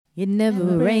It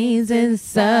never rains in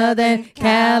Southern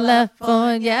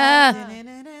California.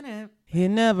 It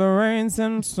never rains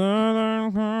in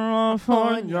Southern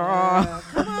California.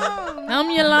 Come on. I'm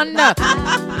Yolanda.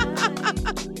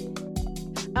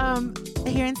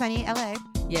 Here in sunny LA.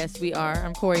 Yes, we are.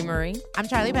 I'm Corey Murray. I'm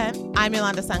Charlie Ben. I'm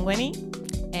Yolanda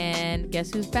Sangweni. And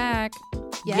guess who's back?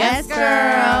 Yes,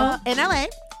 girl. In LA.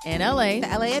 In LA. The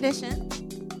LA edition.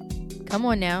 Come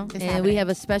on now. It's and happening. we have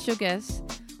a special guest.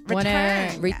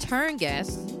 Return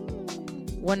guest.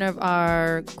 One of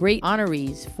our great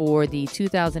honorees for the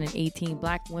 2018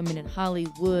 Black Women in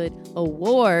Hollywood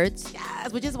Awards.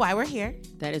 Yes, which is why we're here.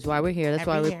 That is why we're here. That's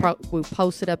Every why we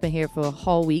posted up in here for a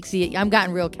whole week. See, I'm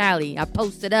gotten real Cali. I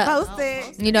posted up. Post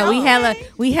it. You know, we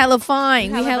hella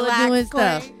fine. We hella relaxed, doing Corey.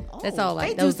 stuff. That's all. They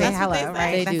Like do those. say That's hello, what they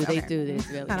right? They do. That's They okay. do this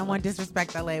really. I don't want to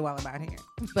disrespect LA while I'm out here.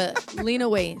 But Lena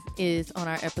Waithe is on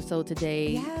our episode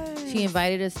today. Yes. She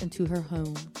invited us into her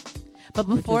home. But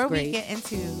before we great. get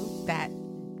into that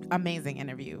amazing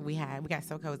interview we got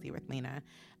so cozy with Lena.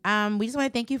 We just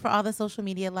want to thank you for all the social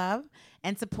media love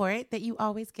and support that you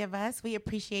always give us. We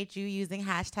appreciate you using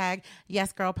hashtag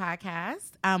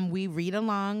YesGirlPodcast. We read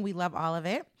along. We love all of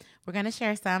it. We're going to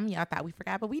share some. Y'all thought we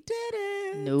forgot, but we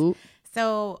didn't. Nope.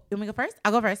 So, you want me to go first?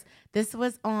 I'll go first. This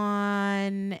was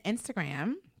on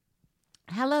Instagram.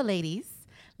 Hello, ladies.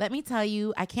 Let me tell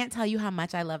you, I can't tell you how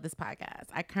much I love this podcast.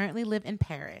 I currently live in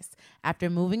Paris after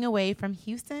moving away from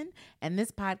Houston, and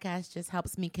this podcast just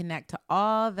helps me connect to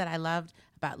all that I loved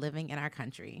about living in our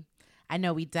country. I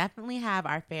know we definitely have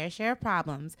our fair share of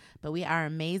problems, but we are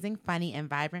amazing, funny, and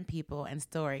vibrant people and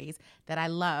stories that I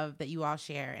love that you all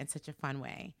share in such a fun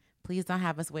way. Please don't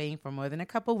have us waiting for more than a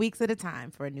couple weeks at a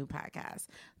time for a new podcast.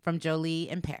 From Jolie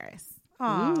in Paris.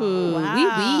 Aw, Ooh, wow.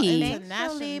 oui, oui. Thanks,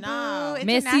 Jolie, boo.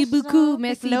 Merci beaucoup,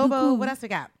 merci Lobo. beaucoup. What else we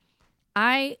got?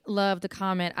 I love the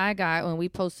comment I got when we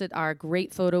posted our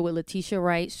great photo with Letitia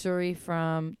Wright, Shuri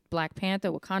from Black Panther,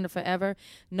 Wakanda Forever.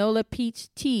 Nola Peach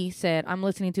T said, I'm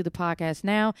listening to the podcast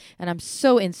now, and I'm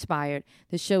so inspired.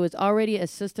 The show is already a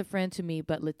sister friend to me,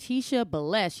 but Letitia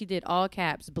blessed, she did all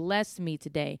caps, blessed me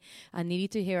today. I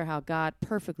needed to hear how God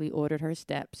perfectly ordered her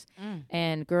steps.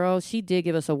 And girl, she did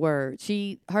give us a word.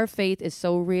 Her faith is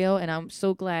so real, and I'm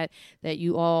so glad that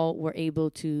you all were able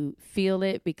to feel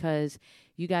it because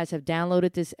you guys have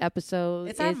downloaded this episode.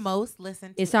 It's our most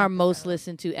listened to. It's our most episode.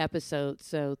 listened to episode.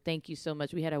 So thank you so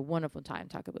much. We had a wonderful time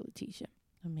talking with Letitia.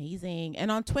 Amazing. And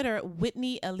on Twitter,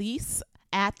 Whitney Elise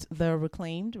at The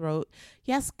Reclaimed wrote,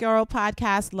 Yes, girl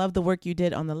podcast. Love the work you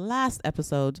did on the last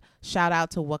episode. Shout out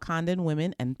to Wakandan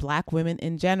women and Black women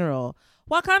in general.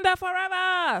 Wakanda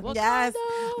forever. Yes.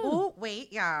 Oh,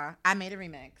 wait, y'all. I made a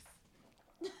remix.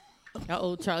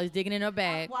 Uh-oh, Charlie's digging in her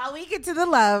bag. While we get to the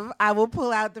love, I will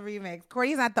pull out the remix.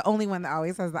 Courtney's not the only one that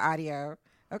always has the audio.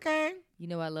 Okay? You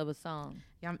know I love a song.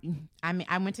 Yeah,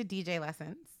 I went to DJ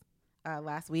lessons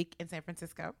last week in San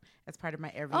Francisco as part of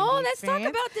my Airbnb Oh, let's talk experience.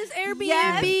 about this Airbnb.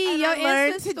 Yes, and your I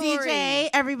learned Insta to story. DJ,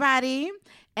 everybody.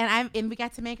 And we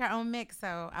got to make our own mix,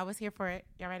 so I was here for it.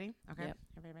 Y'all ready? Okay. Yep.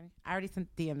 Everybody ready? I already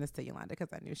sent DM this to Yolanda because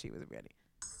I knew she was ready.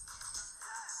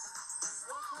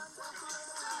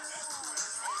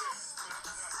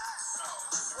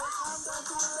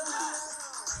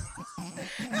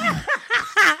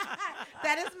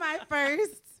 That is my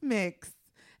first mix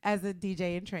as a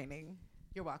DJ in training.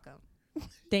 You're welcome.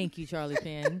 Thank you, Charlie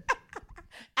Penn.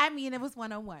 I mean, it was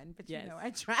 101, but Yes. you know,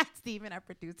 I tried. Steven, our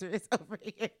producer, is over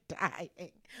here dying.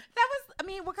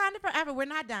 Wakanda Forever. We're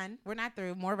not done. We're not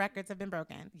through. More records have been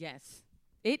broken. Yes.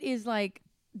 It is like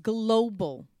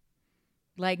global.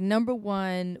 Like number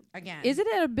one. Again. Is it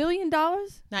at $1 billion?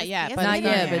 Not yet. It's But Not it's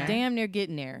yet, there. but damn, they're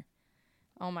getting there.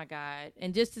 Oh my God.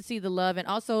 And just to see the love. And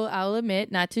also, I'll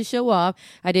admit, not to show off,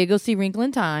 I did go see Wrinkle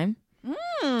in Time.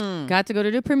 Got to go to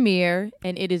the premiere,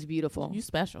 and it is beautiful. You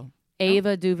special.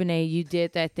 Ava DuVernay, you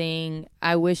did that thing.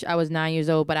 I wish I was 9 years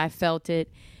old, but I felt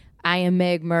it. I am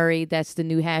Meg Murray. That's the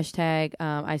new hashtag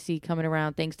I see coming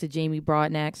around thanks to Jamie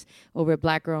Broadnax over at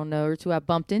Black Girl Nerds, who I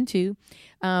bumped into.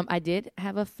 I did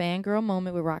have a fangirl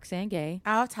moment with Roxanne Gay.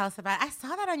 Oh, tell us about it. I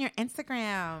saw that on your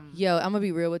Instagram. Yo, I'm going to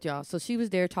be real with y'all. So she was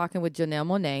there talking with Janelle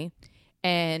Monáe,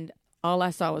 and all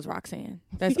I saw was Roxanne.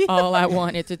 That's all I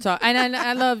wanted to talk. And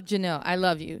I love Janelle. I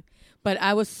love you. But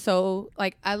I was so,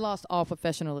 like, I lost all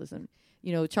professionalism.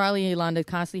 You know, Charlie and Yolanda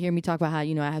constantly hear me talk about how,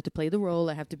 you know, I have to play the role.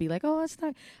 I have to be like, oh, it's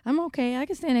not, I'm okay. I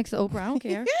can stand next to Oprah. I don't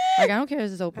care. Like, I don't care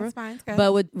if it's Oprah. That's fine. It's good.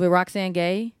 But with Roxanne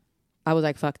Gay, I was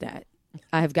like, fuck that.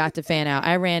 I have got to fan out.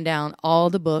 I ran down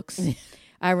all the books.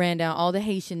 I ran down all the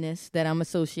Haitianness that I'm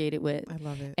associated with. I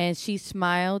love it. And she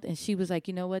smiled and she was like,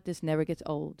 you know what? This never gets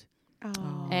old.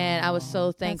 Oh. And I was so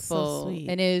That's so thankful. sweet.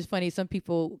 And it was funny. Some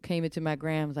people came into my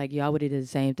gram like, "Yo, I would have did the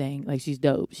same thing. Like, she's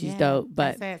dope. She's dope."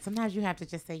 But I said, sometimes you have to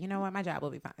just say, you know what, my job will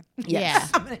be fine. Yeah.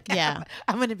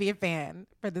 I'm gonna be a fan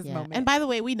for this moment. And by the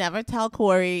way, we never tell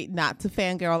Corey not to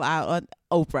fangirl out on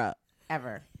Oprah.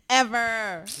 ever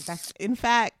Ever. That's In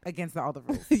fact, against all the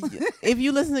rules. if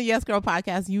you listen to Yes Girl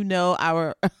podcast, you know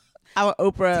our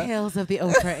Oprah, Tales of the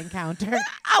Oprah encounter.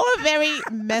 our very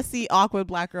messy, awkward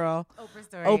Black girl Oprah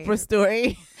story. Oprah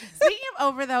story. Speaking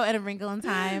of Oprah, though, and A Wrinkle in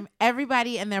Time,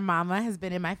 everybody and their mama has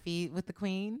been in my feed with the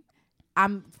Queen.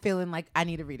 I'm feeling like I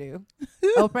need a redo.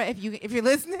 Oprah, if you're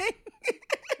listening,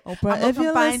 Oprah, I'm if gonna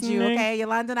you're find you. listening. Okay,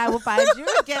 Yolanda and I will find you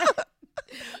again.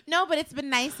 No, but it's been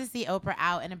nice to see Oprah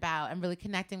out and about and really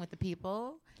connecting with the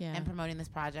people Yeah. and promoting this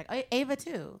project. Oh, Ava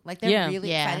too. Like they're Yeah. really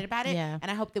Yeah. excited about it, Yeah.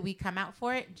 and I hope that we come out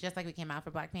for it just like we came out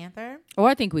for Black Panther. oh,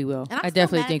 I think we will. And I'm I still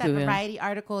definitely mad think at we that will. Variety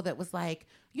article that was like,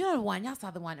 you know the one, y'all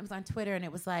saw the one. It was on Twitter, and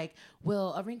it was like,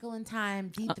 will A Wrinkle in Time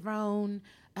dethrone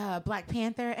Black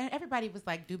Panther? And everybody was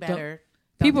like, do better.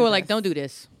 Don't People do were like, this. "Don't do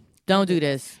this. Don't do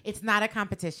this." It's not a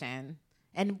competition,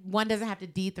 and one doesn't have to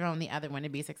dethrone the other one to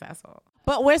be successful.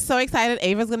 But we're so excited.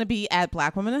 Ava's going to be at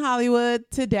Black Women in Hollywood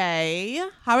today.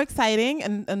 How exciting.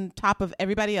 And on top of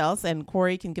everybody else. And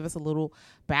Corey can give us a little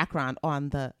background on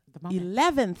the moment.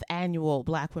 11th annual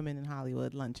Black Women in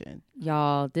Hollywood luncheon.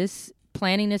 Y'all,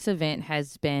 planning this event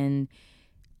has been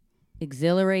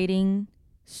exhilarating,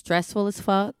 stressful as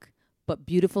fuck, but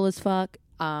beautiful as fuck.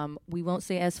 We won't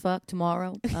say as fuck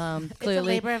tomorrow. Clearly, It's a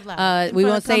labor of love. we For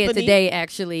won't the say it company. today.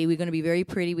 Actually, we're going to be very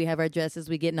pretty. We have our dresses.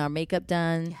 We're getting our makeup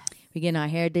done. We're getting our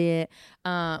hair did.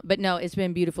 But no, it's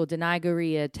been beautiful. Denai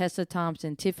Guria, Tessa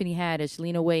Thompson, Tiffany Haddish,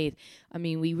 Lena Waithe. I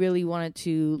mean, we really wanted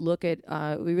to look at.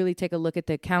 We really take a look at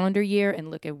the calendar year and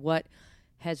look at what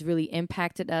has really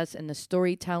impacted us and the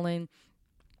storytelling.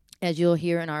 As you'll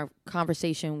hear in our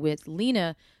conversation with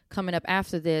Lena coming up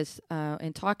after this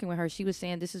and talking with her, she was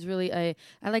saying this is really I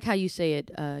like how you say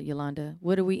it, Yolanda.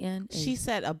 What are we in? She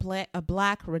said a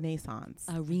black renaissance.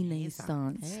 A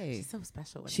renaissance. She's so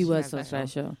special. She was so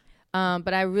special.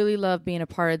 But I really love being a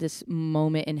part of this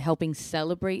moment and helping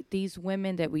celebrate these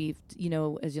women that we've,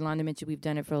 as Yolanda mentioned, we've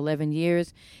done it for 11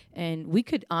 years. And we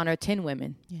could honor 10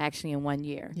 women actually in 1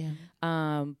 year.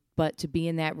 Yeah. But to be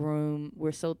in that room,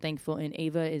 we're so thankful. And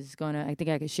Ava is going to, I think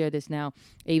I can share this now.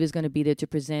 Ava's going to be there to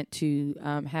present, to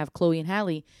have Chloe and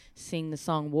Halle sing the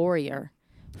song Warrior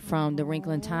from the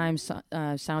Wrinkle in Time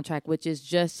soundtrack, which is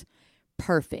just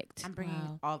perfect. I'm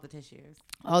bringing all the tissues.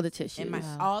 All the tissues.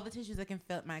 All the tissues that can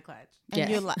fit my clutch. And Yes.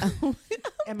 you're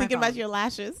And my thinking about phone. your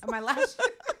lashes. My lash.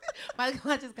 My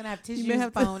clutch is gonna have tissues,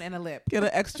 have to- phone, and a lip. Get an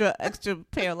extra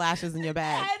pair of lashes in your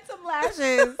bag. Add some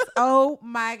lashes. Oh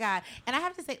my god! And I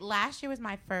have to say, last year was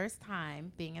my first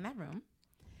time being in that room,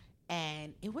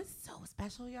 and it was so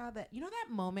special, y'all. That that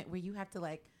moment where you have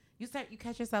to you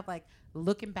catch yourself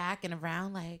looking back and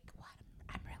around, what?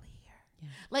 I'm really here. Yeah.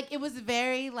 Like it was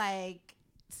very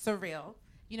surreal.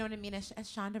 You know what I mean? As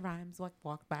Shonda Rhimes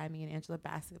walked by me and Angela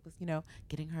Bassett was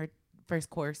getting her first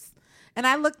course, and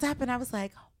I looked up and I was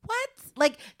like, what?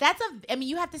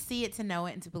 You have to see it to know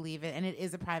it and to believe it, and it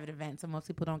is a private event, so most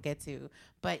people don't get to,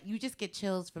 but you just get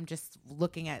chills from just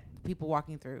looking at people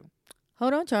walking through.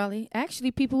 Hold on, Charlie.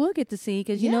 Actually, people will get to see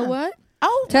because you know Yeah. what?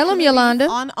 Oh, Tell them, Yolanda.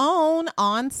 On OWN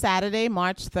on Saturday,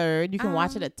 March 3rd. You can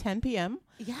watch it at 10 p.m.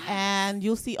 yeah. And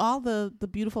you'll see all the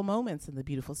beautiful moments and the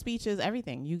beautiful speeches,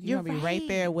 everything. You're You're going to be right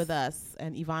there right. with us.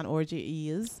 And Yvonne Orji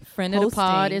is Friend of the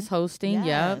pod hosting. is hosting.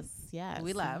 Yep. Yes.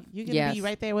 We love. You're going to be Yes.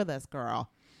 right there with us,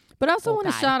 girl. But I also Oh, want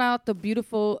to God. shout out the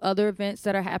beautiful other events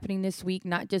that are happening this week.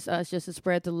 Not just us, just to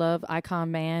spread the love.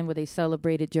 Icon Man, where they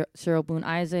celebrated Cheryl Boone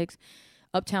Isaacs.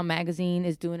 Uptown Magazine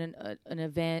is doing an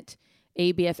event.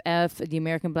 ABFF, the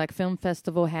American Black Film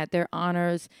Festival, had their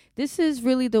honors. This is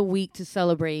really the week to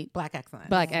celebrate Black excellence.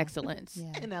 Black excellence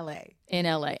in LA. in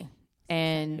LA.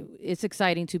 And it's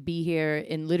exciting to be here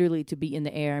and literally to be in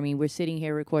the air. I mean, we're sitting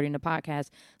here recording the podcast,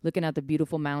 looking at the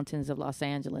beautiful mountains of Los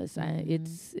Angeles.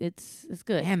 It's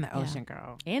good. And the ocean,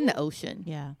 girl. And the ocean.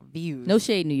 Yeah. Views. No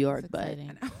shade, New York, but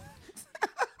Exciting.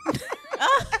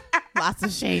 Lots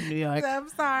of shade, New York. I'm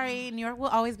sorry. New York will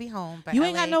always be home. But You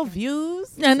ain't got LA no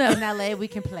views? I know. In LA, we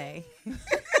can play.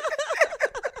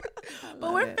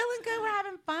 But we're feeling good. We're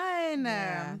having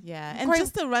fun. Yeah. And Corey-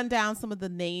 just to run down some of the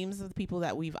names of the people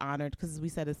that we've honored, because we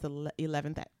said it's the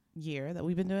 11th year that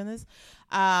we've been doing this.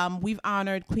 We've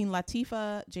honored Queen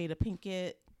Latifah, Jada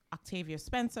Pinkett, Octavia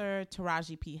Spencer,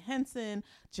 Taraji P. Henson,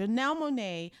 Janelle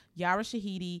Monáe, Yara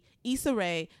Shahidi, Issa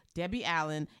Rae, Debbie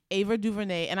Allen, Ava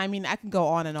DuVernay, and I mean I can go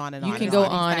on and on and You on. can and go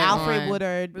on and Alfred on.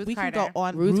 Woodard. Ruth we Carter. can go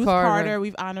on. Ruth Ruth Carter. Carter.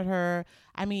 We've honored her.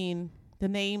 I mean, The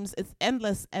names, it's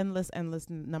endless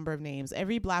number of names.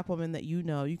 Every black woman that you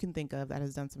know, you can think of that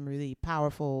has done some really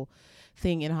powerful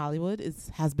thing in Hollywood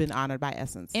has been honored by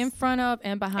Essence. In front of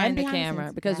and behind the behind the camera.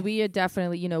 scenes, Because yeah. we are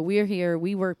definitely, we're here,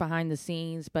 we work behind the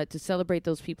scenes, but to celebrate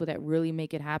those people that really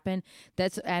make it happen,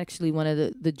 that's actually one of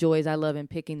the joys I love in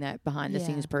picking that behind the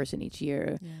scenes person each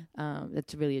year. Yeah.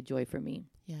 That's really a joy for me.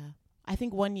 Yeah. I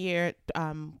think one year,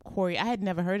 Corey, I had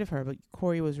never heard of her, but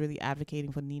Corey was really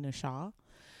advocating for Nina Shaw,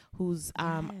 who's,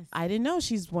 I didn't know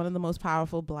she's one of the most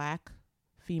powerful black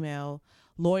female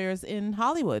lawyers in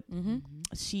Hollywood. Mm-hmm.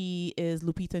 She is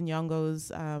Lupita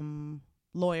Nyong'o's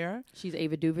lawyer. She's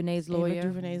Ava DuVernay's lawyer. Ava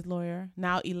DuVernay's lawyer.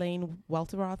 Now Elaine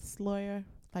Welteroth's lawyer.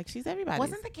 Like, she's everybody.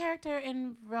 Wasn't the character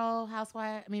in Real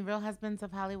Husbands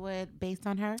of Hollywood based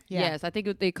on her? Yeah. Yes, I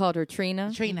think they called her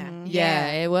Trina. Trina. Mhm.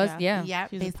 Yeah, it was. Yeah. Yeah.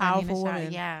 She's a based powerful on Nina Shaw.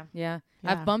 woman. Yeah. Yeah.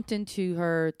 Yeah. I've bumped into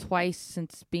her twice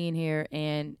since being here,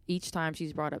 and each time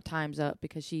she's brought up Time's Up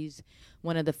because she's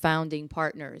one of the founding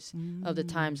partners of the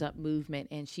Time's Up movement,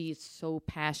 and she's so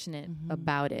passionate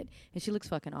about it. And she looks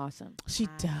fucking awesome. She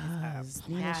does.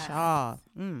 Nina Yes. Shaw.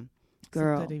 It's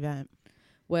Girl. a good event.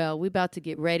 Well, we're about to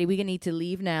get ready. We're gonna need to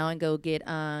leave now and go get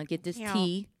this Yeah.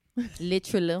 tea.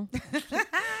 Literally.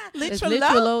 Literally.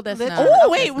 That's Lit- not. Oh,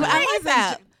 wait. That's I nice. like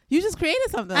that. You just created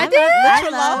something. I did.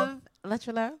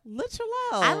 Literally. Literally.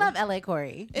 I love L.A.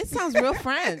 Corey. It sounds real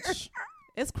French.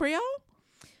 It's Creole?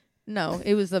 No,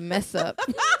 it was a mess up.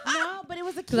 No, but it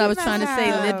was a Because I was trying to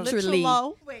say literally.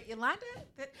 Wait, Yolanda,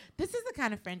 this is the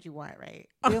kind of friend you want, right?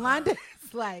 Yolanda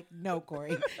is like, no,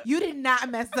 Corey, you did not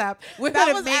mess up. We're That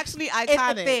gonna was make actually it a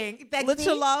iconic. thing.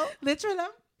 Literally.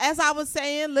 As I was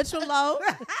saying, literally.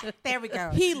 There we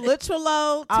go. He literally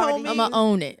told Already me. I'm gonna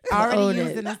own it. Already Own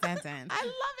used it. in a sentence. I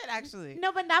love it, actually.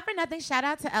 No, but not for nothing. Shout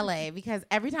out to LA because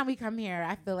every time we come here,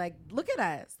 I feel like, look at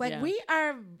us. Like Yeah. we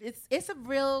are. It's a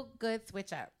real good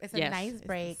switch up. It's a Yes. nice It's the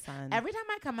break. sun. Every time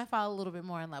I come, I fall a little bit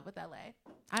more in love with LA.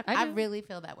 I I do. really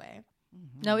feel that way.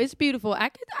 No, it's beautiful. I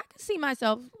could see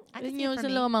myself. I can see You know, it it's for a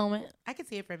me. little moment. I can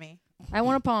see it for me. I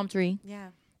want a palm tree. Yeah.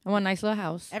 I want a nice little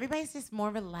house. Everybody's just more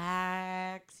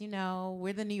relaxed. You know,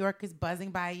 we're the New Yorkers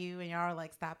buzzing by you, and y'all are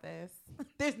like, "Stop this."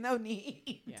 There's no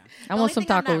need. Yeah. I want some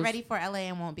I'm tacos. not ready for LA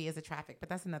and won't be is the traffic, but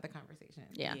that's another conversation.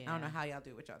 Yeah. I don't know how y'all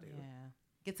do what y'all do. Yeah.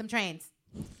 Get some trains.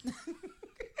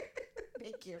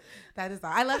 Thank you. That is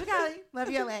all. I love you, Cali.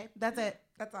 Love you, LA. That's it.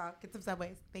 That's all. Get some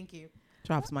subways. Thank you.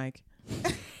 Drops mic.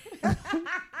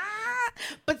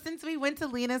 But since we went to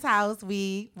Lena's house,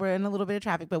 we were in a little bit of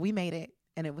traffic, but we made it,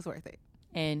 and it was worth it.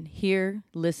 And here,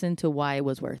 listen to why it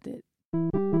was worth it.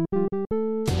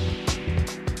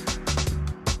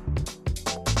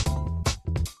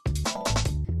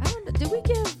 I don't know. Did we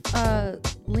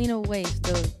give Lena Waste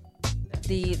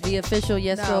the official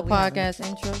Yes No, Girl we podcast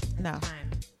intro? No.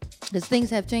 Because things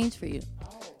have changed for you.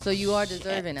 So you are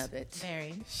deserving of it.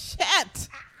 Very. Shit.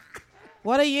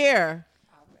 What a year.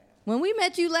 When we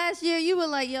met you last year, you were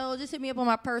like, yo, just hit me up on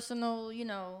my personal, I'm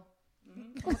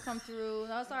going to come through.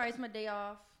 I was sorry, it's my day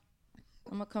off.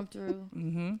 I'm going to come through.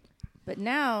 Mm-hmm. But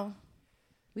now,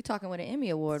 we talking with an Emmy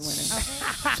Award winner.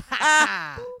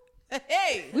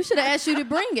 Hey. We should have asked you to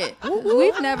bring it.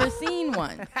 We've never seen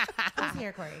one. Who's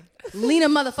here, Corey? Lena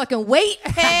motherfucking Wait.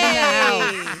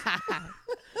 Hey.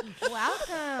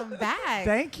 Welcome back.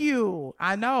 Thank you.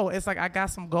 I know. It's like I got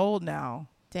some gold now.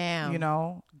 Damn. You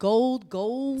know, Gold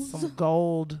goals. some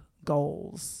gold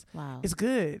goals. Wow. It's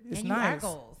good. It's and nice. You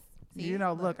are goals. See? You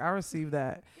know, look, I received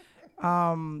that.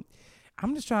 I'm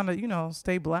just trying to,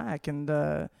 stay black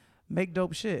and make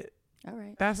dope shit. All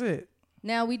right. That's it.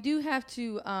 Now, we do have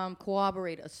to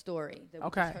corroborate a story that we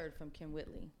Okay. just heard from Kim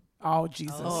Whitley. Oh,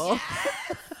 Jesus.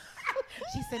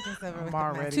 She sent us over with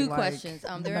I'm the already Two like, questions.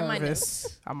 They're in my notes.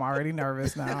 nervous. I'm already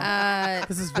nervous now.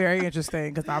 This is very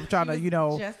interesting because I'm trying to,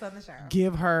 just on the show.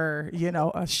 give her,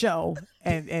 a show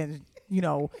and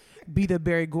be the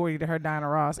Berry Gordy to her Diana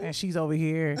Ross, and she's over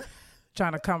here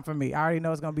trying to come for me. I already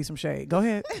know it's gonna be some shade. Go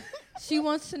ahead. She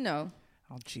wants to know,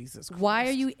 Oh, Jesus Christ. why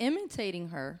are you imitating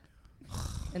her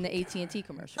in the AT&T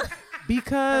commercial?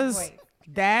 Because Wait.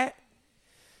 that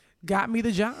got me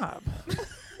the job.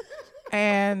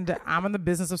 And I'm in the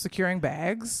business of securing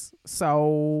bags.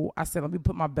 So I said, let me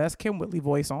put my best Kim Whitley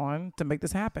voice on to make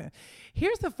this happen.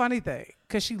 Here's the funny thing,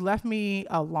 because she left me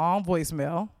a long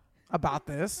voicemail about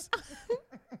this.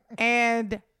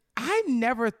 And I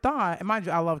never thought, and mind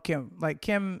you, I love Kim. Like,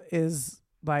 Kim is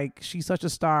like, she's such a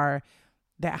star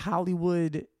that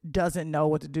Hollywood doesn't know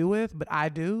what to do with, but I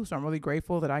do. So I'm really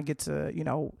grateful that I get to,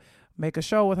 make a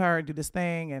show with her and do this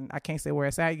thing. And I can't say where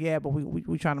it's at yet, but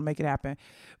we trying to make it happen.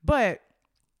 But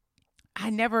I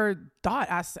never thought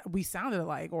we sounded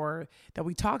alike or that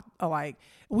we talked alike.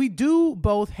 We do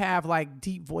both have like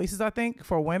deep voices, I think,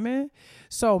 for women.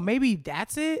 So maybe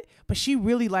that's it. But she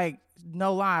really like,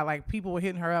 no lie, like people were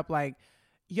hitting her up like,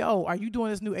 yo, are you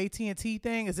doing this new AT&T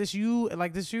thing? Is this you?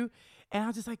 Like this you? And I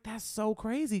was just like, that's so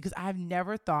crazy because I've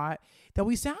never thought that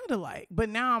we sounded alike. But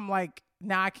now I'm like,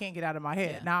 now I can't get out of my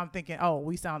head. Yeah. Now I'm thinking, oh,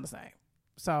 we sound the same.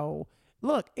 So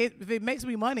look, if it makes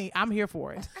me money, I'm here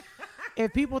for it.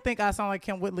 If people think I sound like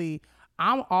Kim Whitley,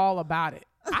 I'm all about it.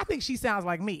 I think she sounds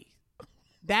like me.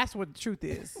 That's what the truth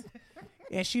is.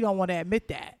 And she don't want to admit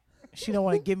that. She don't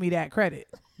want to give me that credit.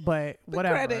 But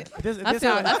whatever. Credit. I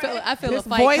feel this a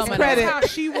fight voice coming credit. up. How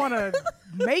she want to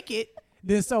make it,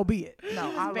 then so be it. No, I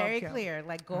it's love very Kim. clear.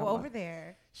 Like, go over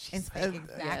there and say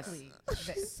exactly.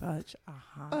 She's such a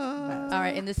hot mess. All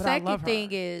right, and the But I love second her. thing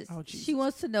is Oh, Jesus. she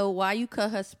wants to know why you cut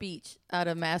her speech out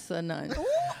of Massa of None.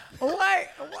 What?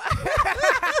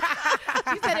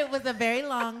 She said it was a very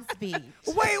long speech.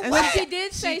 Wait, But what? she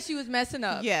did say she was messing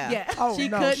up. Yeah. Oh, she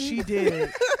no, couldn't. she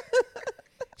did.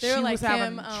 They were She like, was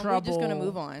having Kim, we're just trouble. gonna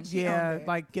move on. Yeah, owned it.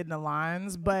 like getting the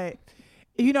lines. But,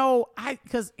 you know,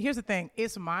 because here's the thing.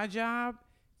 It's my job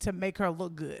to make her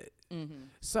look good. Mm-hmm.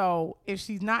 So if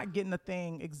she's not getting the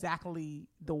thing exactly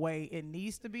the way it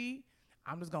needs to be,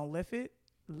 I'm just going to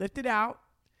lift it out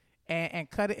and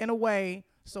cut it in a way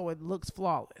so it looks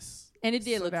flawless. And it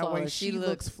did So look that way flawless. she looks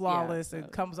looks flawless yeah,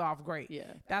 and comes off great.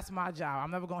 Yeah. That's my job.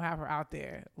 I'm never going to have her out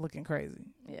there looking crazy.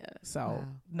 Yeah. So, Wow.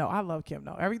 no, I love Kim,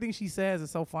 though. Everything she says is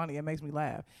so funny. It makes me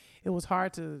laugh. It was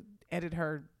hard to edit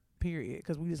her, period,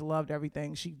 because we just loved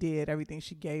everything she did, everything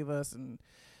she gave us, and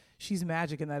she's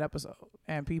magic in that episode.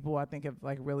 And people, I think, have,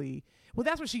 like, really... Well,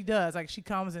 that's what she does. Like, she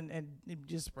comes and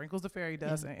just sprinkles the fairy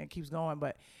dust and keeps going.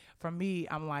 But for me,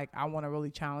 I'm like, I want to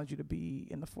really challenge you to be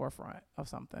in the forefront of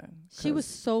something. She was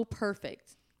 'cause so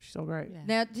perfect. she's so great. Yeah.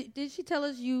 Now, did she tell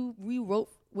us you rewrote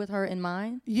with her in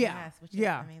mind? Yeah. Yes, which is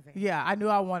yeah. amazing. Yeah. I knew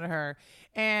I wanted her.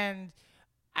 And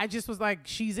I just was like,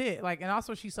 she's it. Like, and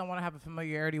also she's someone I have a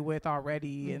familiarity with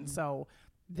already. And so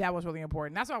that was really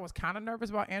important. That's why I was kind of nervous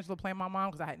about Angela playing my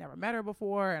mom because I had never met her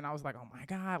before. And I was like, oh my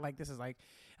God, like this is like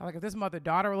if this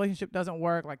mother-daughter relationship doesn't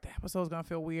work, like the episode's going to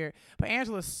feel weird. But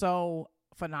Angela's so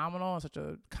phenomenal and such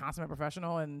a consummate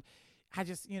professional. And I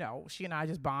just, you know, she and I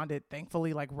just bonded,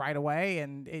 thankfully, like right away,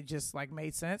 and it just like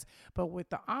made sense. But with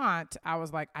the aunt, I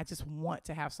was like, I just want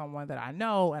to have someone that I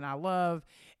know and I love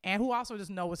and who also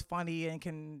just know is funny and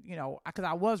can, you know, because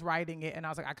I was writing it and I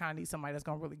was like, I kind of need somebody that's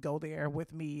going to really go there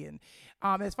with me. And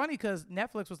it's funny because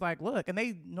Netflix was like, look, and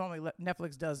they normally,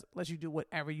 Netflix lets you do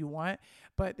whatever you want,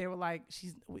 but they were like,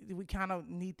 we kind of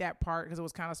need that part because it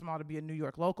was kind of small to be a New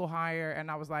York local hire.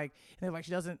 And I was like, and they're like,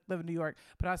 she doesn't live in New York.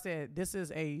 But I said, this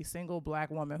is a single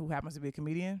Black woman who happens to be a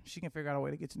comedian. She can figure out a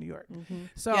way to get to New York.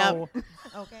 So, Yep.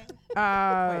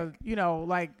 Okay. you know,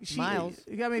 like she, Miles.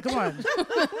 I mean, come on.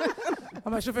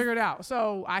 I'm like, she'll figure it out.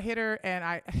 So I hit her and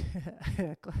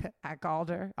I called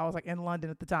her. I was like in London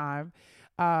at the time.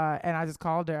 And I just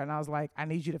called her and I was like, I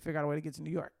need you to figure out a way to get to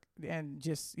New York. And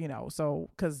just, you know, so,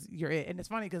 cause you're it. And it's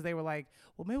funny cause they were like,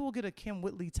 well, maybe we'll get a Kim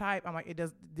Whitley type. I'm like, it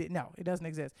doesn't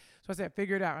exist. So I said,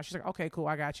 figure it out. And she's like, okay, cool.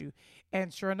 I got you.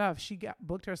 And sure enough, she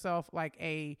booked herself like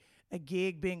a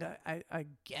gig being a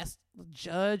guest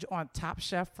judge on Top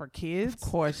Chef for Kids. Of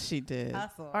course she did.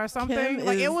 Hustle. Or something. Kim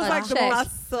Like is it was like the check.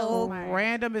 most So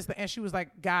randomest. And she was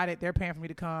like, got it. They're paying for me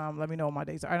to come. Let me know what my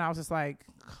dates are. And I was just like,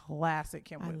 classic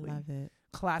Kim I Whitley. love it.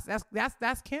 Class.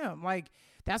 That's Kim. Like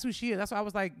that's who she is. That's why I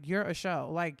was like, you're a show.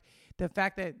 Like the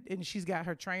fact that and she's got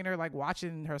her trainer like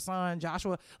watching her son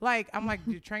Joshua. Like I'm like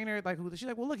your trainer. Like she's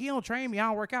like, well look, he don't train me. I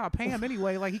don't work out. I pay him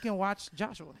anyway. Like he can watch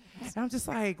Joshua. And I'm just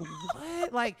like,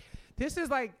 what? Like this is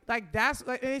like that's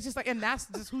like it's just like and that's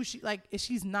just who she like.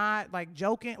 She's not like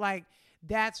joking. Like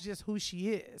that's just who she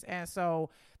is. And so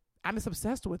I'm just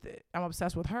obsessed with it. I'm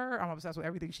obsessed with her. I'm obsessed with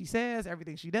everything she says,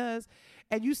 everything she does.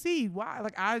 And you see why,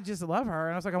 like, I just love her.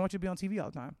 And I was like, I want you to be on TV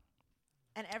all the time.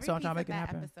 And every So I'm piece trying of to make it that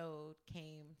happen. episode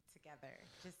came together,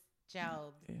 just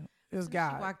gelled. Yeah. It was When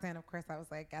God. She walked in, of course, I was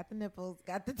like, got the nipples,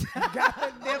 got the toes. Got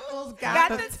the nipples, got got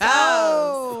the the toes.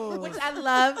 toes. Which I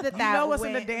love that You that know what's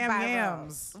in the went damn viral.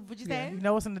 yams. What'd you Yeah, say? you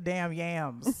know what's in the damn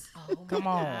yams. Oh Come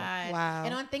my on. God. Wow.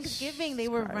 And on Thanksgiving, they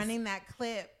were Christ. running that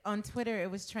clip on Twitter. It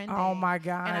was trending. Oh my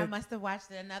God. And I must have watched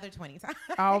it another 20 times.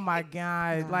 Oh my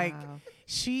God. Like Wow.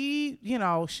 she, you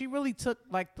know, she really took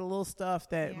like the little stuff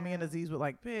that me and Yeah. Aziz would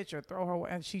like pitch or throw her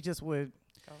away, and she just would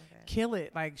Go with it. kill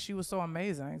it. Like she was so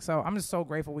amazing. So I'm just so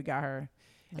grateful we got her.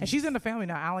 And she's in the family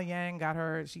now. Alan Yang got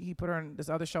her. He put her in this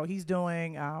other show he's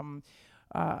doing. And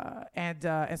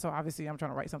so obviously I'm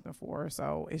trying to write something for her.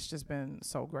 So it's just been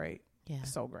so great. Yeah.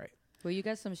 So great. Well, you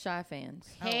got some shy fans.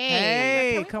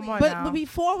 Hey, come on But, now. but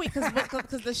before we, because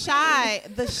the shy,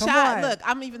 on. look,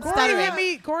 I'm even Corey stuttering. hit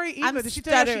me. Corey I'm emailed. Did she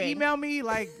tell you stuttering. she emailed me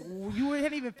like you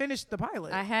hadn't even finished the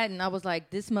pilot? I hadn't. I was like,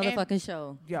 this motherfucking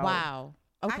show. Yo. Wow.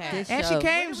 Okay. This And she show.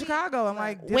 came to Chicago. I'm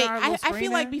like, did Wait, our little I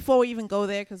feel like screening? before we even go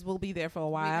there, because we'll be there for a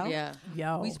while. Yeah.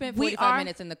 Yo, We spent We 45 are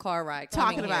minutes in the car ride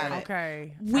talking coming about here. it.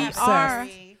 okay. We Obsessed. are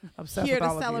Obsessed here with to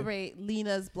all of you. celebrate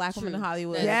Lena's Black Woman in True.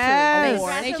 Hollywood. That's Yes. true.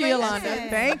 Thank you, Yolanda.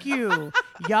 Thank you.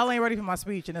 Y'all ain't ready for my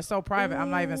speech, and it's so private.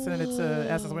 I'm not even sending it to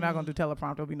Essence. We're not gonna do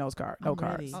teleprompter. There'll be no cards. I'm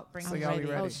ready. Oh, bring So them y'all be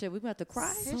ready. ready. Oh, shit. We about to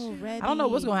cry? So ready. I don't know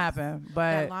what's gonna happen,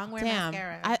 That but long wear Damn,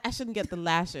 mascara. I shouldn't get the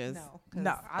lashes. No.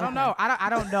 no, I don't know. I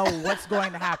don't know what's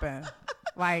going to happen.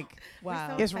 Like,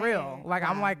 Wow. it's real. Like,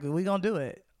 I'm Wow. like, we gonna do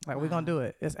it. Like, we gonna do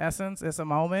it. It's Essence. It's a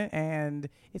moment, and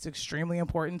it's extremely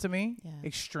important to me. Yeah.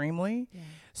 Extremely. Yeah.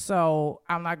 So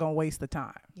I'm not gonna waste the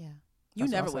time. Yeah. You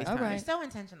That's never what I'm waste saying. time. All You're right. so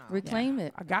intentional. Reclaim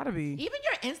it. I gotta be. Even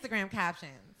your Instagram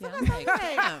captions. Yeah, Sometimes I'm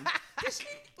like, I'm damn.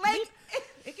 like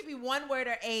it could be one word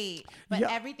or 8, but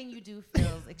Yeah. everything you do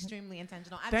feels extremely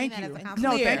intentional. I Thank mean you. that as a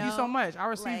compliment. No, thank you know? so much. I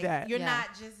received Like, that. You're Yeah. not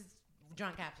just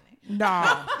drunk captioning.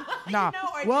 No, no. know,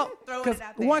 or Well, just throwing because it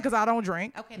out there. one, because I don't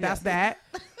drink. Okay, That's that's-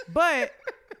 that. But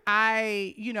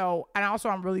I, and also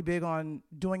I'm really big on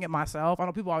doing it myself. I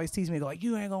know people always tease me, go like,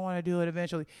 you ain't gonna want to do it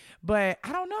eventually. But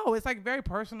I don't know. It's like very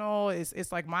personal.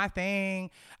 It's like my thing.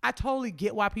 I totally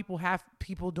get why people have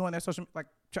people doing their social like.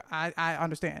 I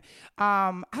understand.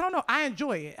 I don't know. I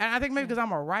enjoy it, and I think maybe because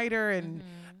I'm a writer, and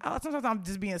sometimes I'm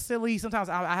just being silly. Sometimes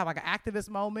I have like an activist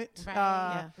moment.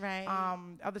 Right. Right.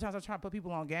 Other times I'm trying to put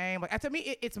people on game. Like to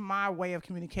me, it's my way of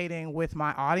communicating with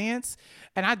my audience,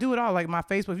 and I do it all. Like my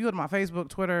Facebook. If you go to my Facebook,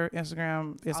 Twitter,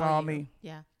 Instagram, it's all you. me.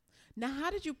 Yeah. Now,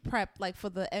 how did you prep like for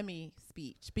the Emmy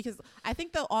speech? Because I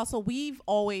think that also we've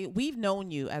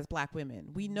known you as Black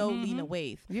women. We know Lena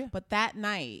Waithe. Yeah. But that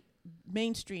night,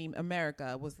 mainstream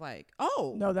America was like,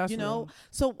 oh, No, that's you know. real.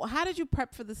 So how did you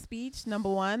prep for the speech? Number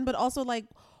one, but also like,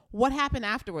 what happened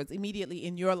afterwards immediately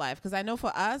in your life? Because I know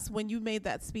for us, when you made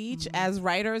that speech as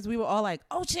writers, we were all like,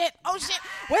 oh shit,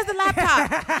 where's the laptop?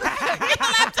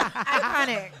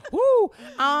 Iconic. Woo.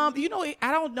 I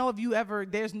don't know if you ever.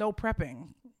 There's no prepping.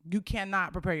 You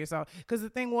cannot prepare yourself because the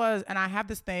thing was, and I have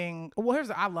this thing. Well,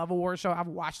 I love award show. I've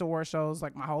watched award shows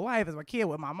like my whole life as a kid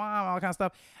with my mom, all that kind of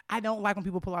stuff. I don't like when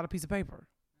people pull out a piece of paper.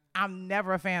 I'm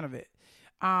never a fan of it.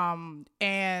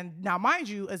 And now, mind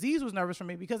you, Aziz was nervous for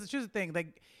me because it's just the thing.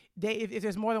 Like, if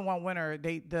there's more than one winner,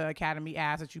 the Academy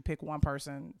asks that you pick one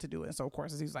person to do it. And so, of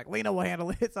course, Aziz was like, Lena will handle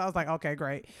it. So I was like, okay,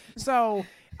 great. So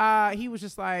he was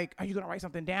just like, are you going to write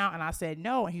something down? And I said,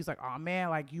 no. And he's like, oh, man,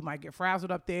 like, you might get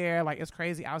frazzled up there. Like, it's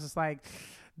crazy. I was just like,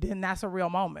 then that's a real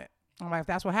moment. I'm like, if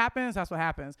that's what happens, that's what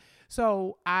happens.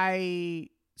 So I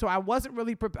wasn't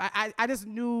really prepared. I just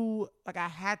knew, like,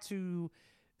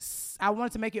 I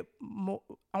wanted to make it more,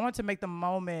 I wanted to make the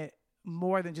moment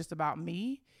more than just about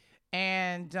me.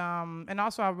 And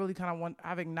also I really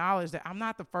I've acknowledged that I'm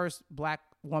not the first Black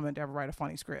woman to ever write a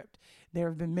funny script. There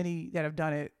have been many that have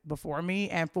done it before me,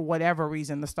 and for whatever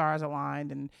reason, the stars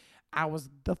aligned and I was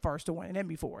the first to win an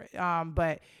Emmy for it.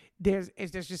 But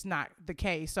it's just not the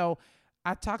case. So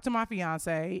I talked to my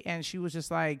fiance and she was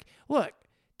just like, look,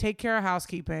 take care of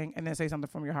housekeeping and then say something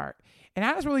from your heart. And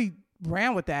I just really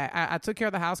ran with that. I took care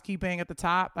of the housekeeping at the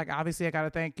top. Like, obviously I got to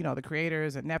thank, the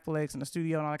creators and Netflix and the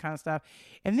studio and all that kind of stuff.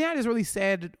 And then I just really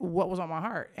said what was on my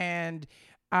heart. And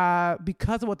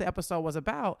because of what the episode was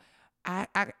about,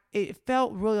 it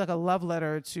felt really like a love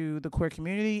letter to the queer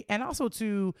community and also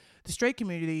to the straight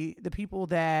community, the people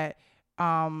that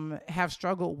have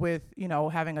struggled with,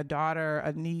 having a daughter,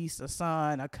 a niece, a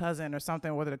son, a cousin or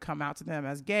something, whether to come out to them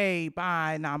as gay,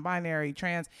 bi, non-binary,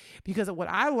 trans. Because of what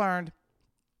I learned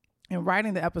in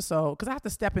writing the episode, because I have to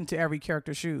step into every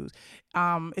character's shoes.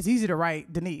 It's easy to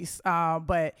write Denise,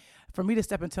 but for me to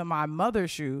step into my mother's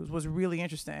shoes was really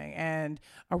interesting and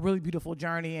a really beautiful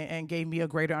journey, and gave me a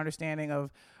greater understanding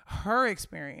of her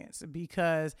experience,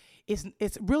 because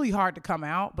it's really hard to come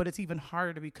out, but it's even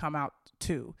harder to be come out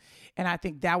too. And I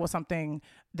think that was something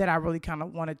that I really kind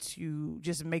of wanted to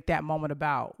just make that moment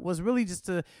about, was really just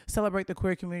to celebrate the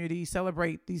queer community,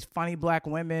 celebrate these funny Black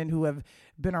women who have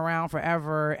been around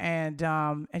forever, and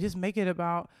just make it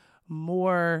about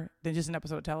more than just an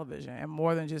episode of television and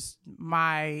more than just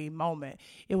my moment.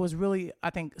 It was really,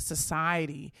 I think,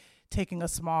 society taking a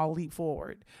small leap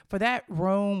forward for that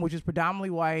room, which is predominantly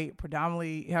white,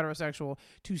 predominantly heterosexual,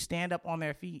 to stand up on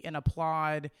their feet and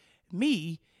applaud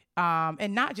me.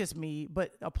 And not just me,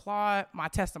 but applaud my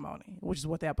testimony, which is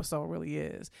what the episode really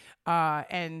is.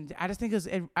 And I just think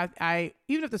I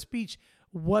even if the speech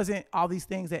wasn't all these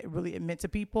things that really it meant to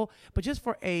people. But just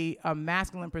for a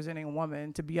masculine presenting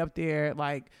woman to be up there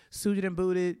like suited and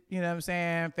booted, you know what I'm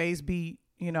saying, face beat,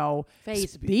 you know,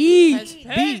 Face beat.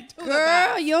 beat.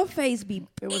 Girl, your face be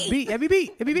It was beat. It be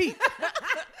beat.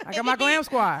 I got my glam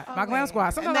squad. My glam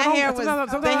squad. Sometimes I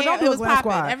don't do a glam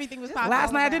squad. Everything was popping.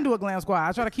 Last night I didn't do a glam squad.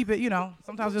 I try to keep it, you know,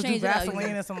 sometimes just do Change it up,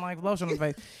 Vaseline and some like lotion on the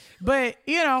face. But,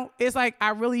 you know, it's like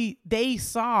they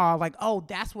saw like, oh,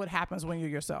 that's what happens when you're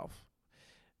yourself.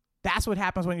 That's what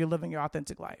happens when you're living your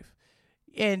authentic life.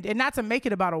 And not to make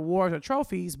it about awards or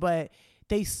trophies, but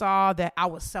they saw that I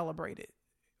was celebrated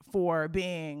for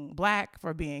being Black,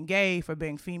 for being gay, for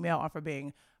being female, and for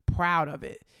being proud of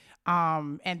it.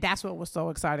 And that's what was so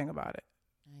exciting about it.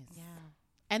 Nice. Yeah.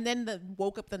 And then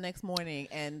woke up the next morning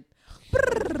and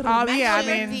Yeah, I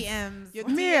mean, DMs. your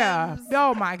yeah. DMs.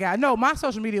 Oh my God. No, my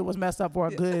social media was messed up for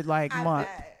a good like month.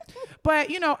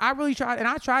 But you know, I really tried, and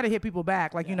I try to hit people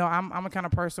back. Like, you know, I'm a kind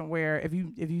of person where if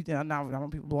you not I don't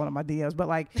want people blowing up my DMs, but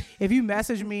like if you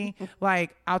message me,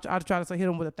 like I'll try to say, hit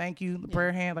them with a thank you, the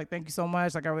prayer hand, like thank you so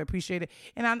much, like I really appreciate it.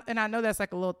 And I know that's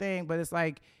like a little thing, but it's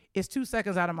like it's 2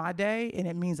 seconds out of my day, and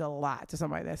it means a lot to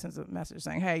somebody that sends a message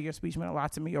saying, hey, your speech meant a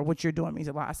lot to me, or what you're doing means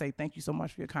a lot. I say thank you so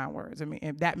much for your kind words. I mean,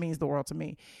 and that means the world to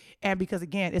me. And because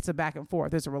again, it's a back and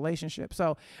forth, it's a relationship.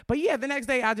 So, but yeah, the next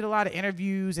day I did a lot of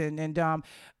interviews and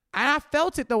I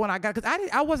felt it though when I got, because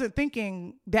I wasn't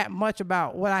thinking that much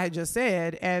about what I had just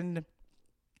said. And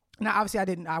now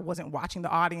obviously I wasn't watching the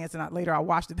audience, and later I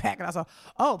watched it back and I saw,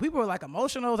 oh, people were like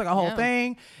emotional, it was like a whole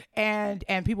thing. And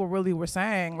people really were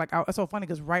saying, like, it's so funny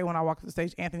because right when I walked to the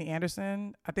stage, Anthony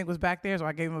Anderson, I think, was back there. So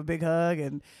I gave him a big hug.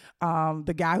 And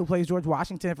the guy who plays George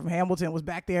Washington from Hamilton was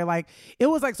back there. Like, it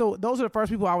was like, so those are the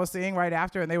first people I was seeing right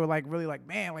after. And they were like, really like,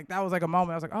 man, like that was like a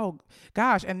moment. I was like, oh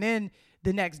gosh. And then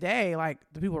the next day, like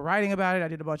the people were writing about it, I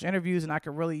did a bunch of interviews, and I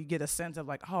could really get a sense of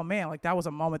like, oh man, like that was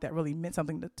a moment that really meant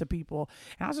something to people.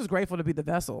 And I was just grateful to be the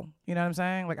vessel. You know what I'm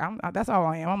saying? Like that's all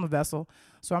I am. I'm a vessel.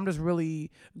 So I'm just really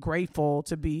grateful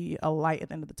to be a light at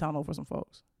the end of the tunnel for some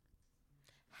folks.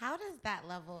 How does that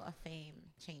level of fame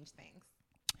change things?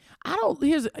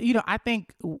 I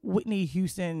think Whitney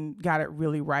Houston got it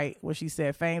really right when she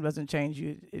said fame doesn't change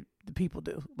you, the people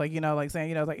do. Like, you know, like saying,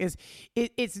 you know, like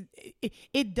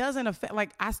it doesn't affect,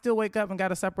 like I still wake up and got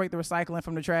to separate the recycling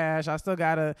from the trash. I still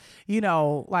got to, you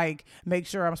know, like make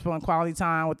sure I'm spending quality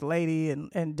time with the lady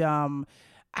and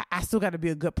I still got to be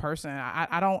a good person.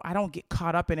 I don't get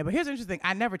caught up in it. But here's the interesting thing.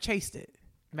 I never chased it.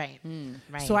 Right.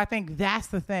 Right. So I think that's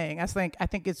the thing. I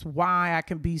think it's why I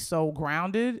can be so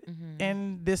grounded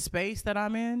in this space that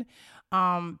I'm in,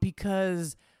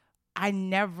 because I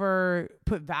never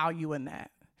put value in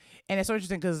that. And it's so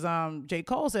interesting because J.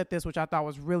 Cole said this, which I thought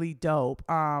was really dope.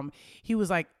 He was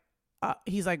like,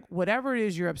 he's like, whatever it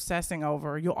is you're obsessing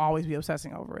over, you'll always be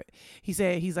obsessing over it. He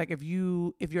said, he's like, if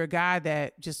you're a guy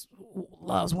that just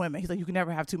loves women, he's like, you can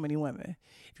never have too many women.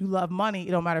 If you love money,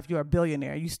 it don't matter if you're a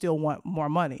billionaire, you still want more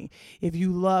money. If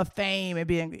you love fame and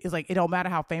it's like, it don't matter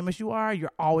how famous you are,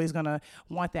 you're always going to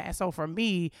want that. And so for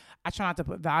me, I try not to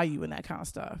put value in that kind of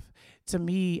stuff. To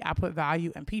me, I put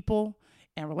value in people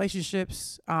and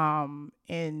relationships, in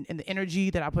the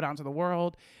energy that I put out into the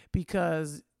world,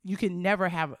 because you can never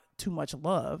have too much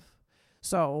love.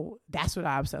 So that's what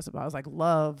I obsess about. It's like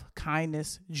love,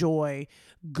 kindness, joy,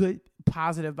 good,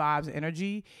 positive vibes,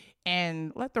 energy,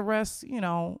 and let the rest, you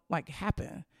know, like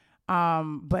happen.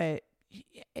 But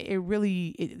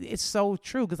it's so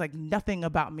true, because like nothing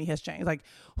about me has changed. Like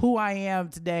who I am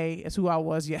today is who I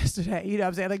was yesterday. You know what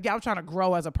I'm saying? Like, yeah, I'm trying to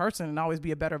grow as a person and always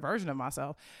be a better version of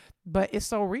myself. But it's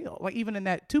so real. Like even in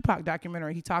that Tupac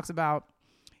documentary, he talks about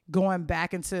going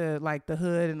back into like the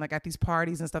hood and like at these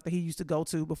parties and stuff that he used to go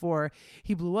to before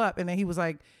he blew up. And then he was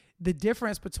like, the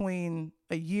difference between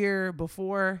a year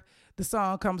before the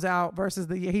song comes out versus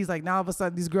the year, he's like, now all of a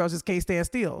sudden these girls just can't stand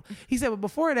still. He said, but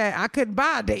before that, I couldn't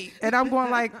buy a date. And I'm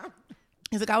going like,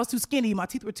 he's like, I was too skinny, my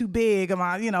teeth were too big, and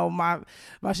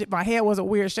my hair was a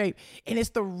weird shape. And it's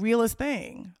the realest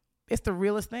thing. It's the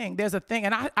realest thing. There's a thing.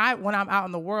 And I when I'm out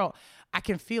in the world, I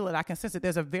can feel it. I can sense it.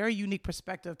 There's a very unique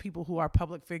perspective people who are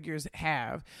public figures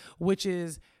have, which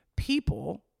is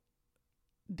people.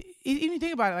 Even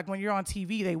think about it, like when you're on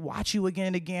TV, they watch you again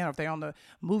and again, or if they're on the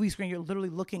movie screen, you're literally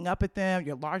looking up at them,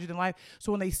 you're larger than life.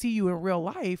 So when they see you in real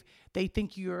life, they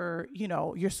think you're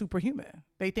superhuman.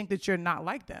 They think that you're not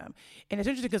like them. And it's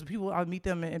interesting because I'll meet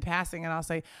them in passing and I'll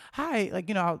say, hi, like,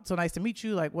 you know, so nice to meet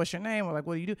you. Like, what's your name? Or like,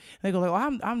 what do you do? And they go like,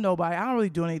 well, I'm nobody. I don't really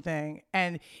do anything.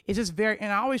 And it's just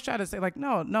and I always try to say like,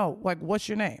 no, like, what's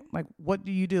your name? Like, what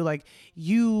do you do? Like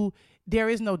there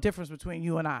is no difference between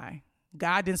you and I.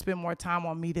 God didn't spend more time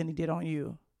on me than he did on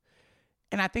you.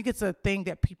 And I think it's a thing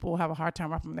that people have a hard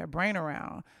time wrapping their brain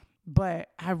around. But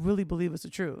I really believe it's the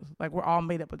truth. Like, we're all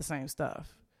made up of the same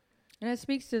stuff. And it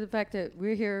speaks to the fact that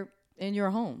we're here in your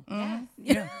home. Yes.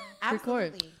 Yeah.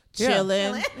 Absolutely.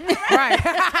 Chilling. Right.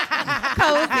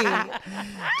 Cozy.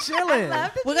 Chilling.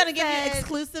 We're going to give you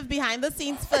exclusive behind the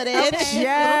scenes footage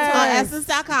Yes. on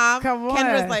Essence.com. Come on.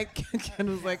 Kendra's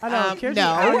like, I know, Kendra's no.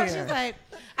 out Or here. she's like,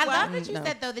 I love that you no.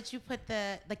 said though that you put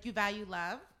you value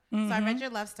love. So I read your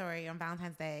love story on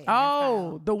Valentine's Day. in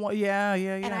Oh, Insta. the one. Yeah.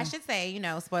 And I should say,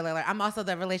 spoiler alert, I'm also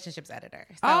the relationships editor.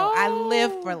 So I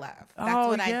live for love. That's Oh,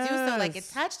 what I do. So like it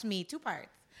yes. touched me, 2 parts.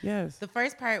 Yes. The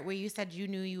first part where you said you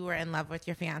knew you were in love with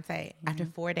your fiance after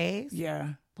 4 days. Yeah.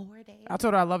 4 days. I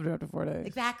told her I loved her after 4 days.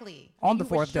 Exactly. On And the you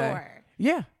were 4th day. sure.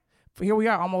 Yeah. Here we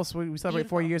are. Almost. We celebrate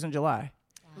 4 Beautiful. years in July.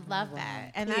 Love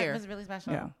that. And Clear. that was really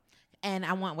special. Yeah. And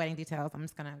I want wedding details. I'm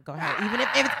just gonna go ahead, even if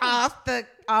it's even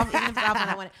if it's off when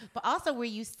I want it. But also where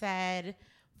you said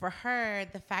for her,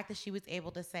 the fact that she was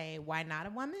able to say, "Why not a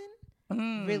woman?"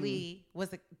 really was.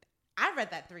 I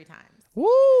read that 3 times. Woo.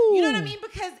 You know what I mean?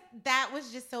 Because that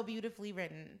was just so beautifully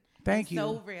written. Thank and you.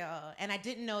 So real. And I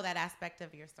didn't know that aspect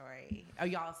of your story, or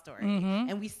y'all's story.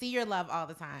 And we see your love all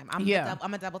the time. I'm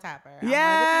a double tapper. I'm one of the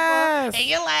Yes. people, and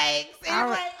your legs. And you're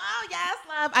like, oh, yes,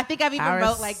 love. I think I've even I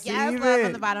wrote like, yes, receive love it.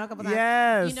 on the bottom a couple times.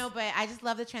 Yes. But I just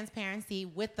love the transparency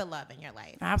with the love in your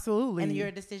life. Absolutely. And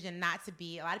your decision not to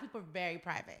be, a lot of people are very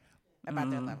private about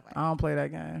their love life. I don't play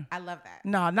that game. I love that.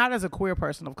 No, not as a queer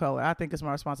person of color. I think it's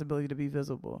my responsibility to be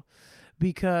visible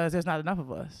because there's not enough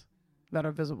of us that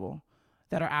are visible,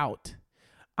 that are out.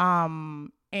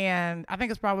 And I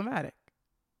think it's problematic.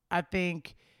 I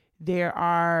think there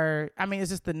are, it's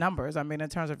just the numbers. In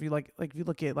terms of if you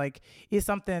look at it's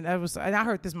something that was, and I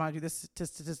heard this, mind you, this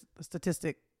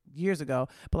statistic years ago,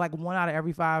 but 1 out of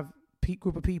every 5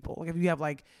 group of people, if you have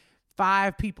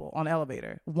 5 people on the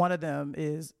elevator, 1 of them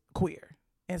is queer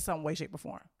in some way, shape, or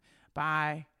form.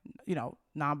 Bi,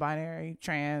 non-binary,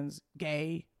 trans,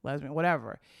 gay, lesbian,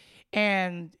 whatever.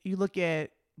 And you look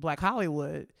at Black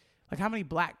Hollywood, how many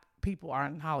Black people are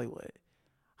in Hollywood?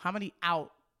 How many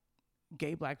out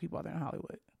gay Black people are there in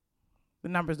Hollywood? The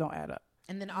numbers don't add up.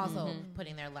 And then also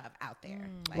putting their love out there.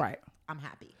 Right. I'm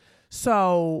happy.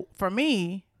 So for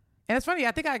me, and it's funny,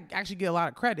 I think I actually get a lot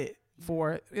of credit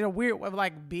for weird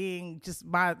being just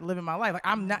living my life.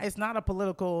 It's not a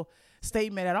political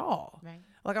statement at all. Right.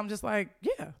 I'm just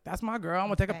yeah, that's my girl. I'm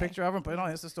gonna take a picture of her and put it on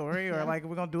Insta story, or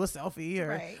we're gonna do a selfie,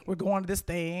 or we're going to this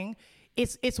thing.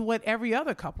 It's what every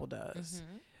other couple does.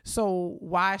 So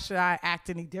why should I act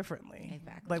any differently?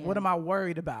 Exactly. What am I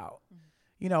worried about?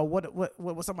 What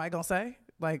was somebody gonna say?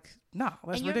 Nah,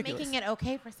 that's And you're ridiculous. making it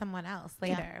okay for someone else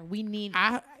later. We need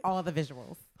all the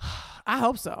visuals. I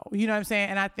hope so. You know what I'm saying?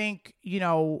 And I think,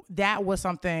 that was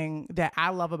something that I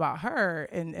love about her.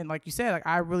 And like you said,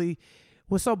 I really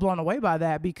was so blown away by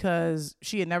that because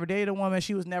she had never dated a woman.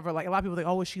 She was never a lot of people think,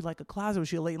 oh, was she a closet? Was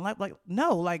she a late in life?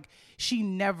 No, she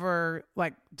never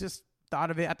just thought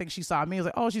of it. I think she saw me,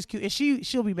 was oh, she's cute. And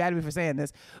she'll be mad at me for saying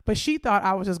this, but she thought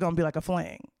I was just going to be a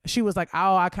fling. She was oh,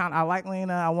 I like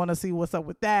Lena. I want to see what's up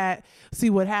with that, see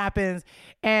what happens.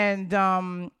 And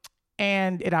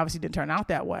it obviously didn't turn out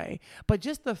that way. But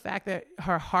just the fact that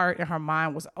her heart and her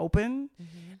mind was open,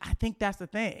 I think that's the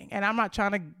thing. And I'm not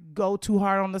trying to go too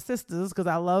hard on the sisters because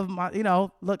I love my,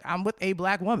 look, I'm with a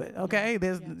Black woman, okay?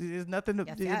 There's nothing,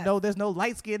 there's no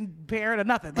light-skinned parent or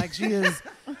nothing. She is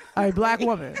a Black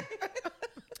woman,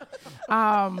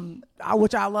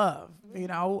 which I love,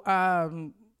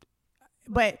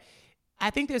 But I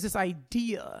think there's this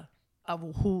idea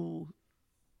of who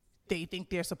they think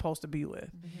they're supposed to be with.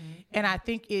 And I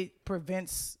think it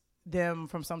prevents them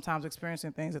from sometimes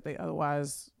experiencing things that they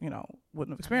otherwise,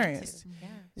 wouldn't have experienced.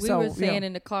 We were saying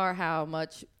in the car how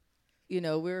much,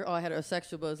 we're all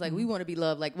heterosexual, but it's we want to be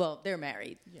loved they're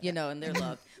married, and they're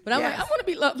loved. But I'm I want to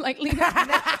be loved like Lena.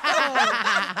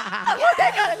 I want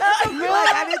that kind of love.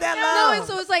 I need that love. No, and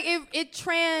so it's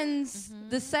it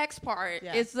the sex part.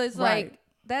 Yeah. It's Right.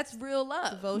 that's real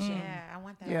love. Devotion. Yeah, I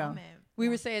want that Yeah. moment. We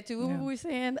were saying too. What were we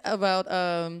saying about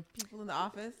People in the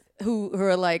office. who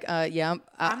are I'm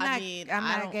I'm not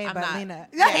don't- gay, I'm but not. Lena.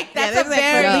 Yeah, That's there's a that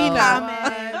very Lena.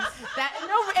 common.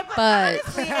 But But-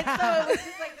 honestly, it's so it was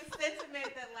just the sentiment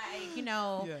that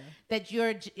that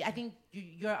I think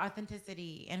your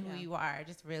authenticity and who you are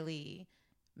just really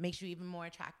makes you even more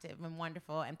attractive and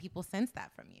wonderful, and people sense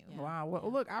that from you. Wow. Well,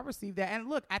 look, I received that. And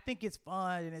look, I think it's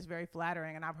fun and it's very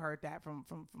flattering. And I've heard that from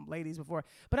ladies before.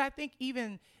 But I think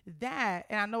even that,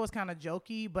 and I know it's kind of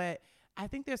jokey, but I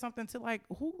think there's something to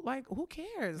who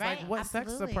cares? Right, Like what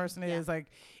sex a absolutely. person is. Like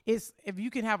it's if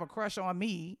you can have a crush on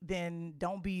me, then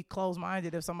don't be closed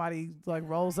minded if somebody like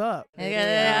rolls up.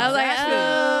 I was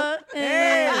like,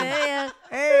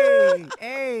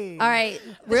 Hey. All right,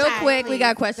 real Shy, quick, we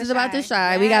got please. questions The about the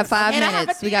Shy. shy. We got Yes. 5 And I have a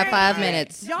minutes. We got theory. 5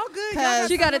 minutes. Y'all good? Because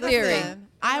She got a theory.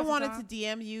 I wanted to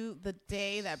DM you the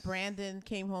day that Brandon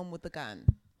came home with the gun.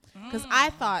 Because I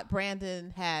thought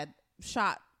Brandon had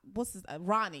shot,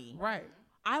 Ronnie. Right.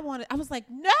 I was like,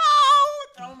 no,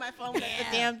 throwing my phone at the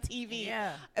damn TV.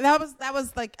 Yeah. And that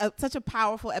was like such a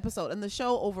powerful episode. And the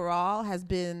show overall has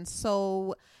been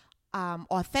so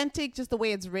authentic, just the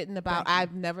way it's written about.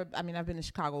 I've been to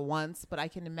Chicago once, but I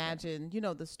can imagine,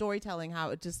 the storytelling,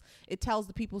 how it tells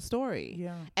the people's story.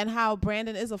 Yeah. And how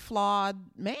Brandon is a flawed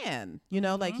man,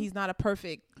 like he's not a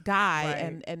perfect guy.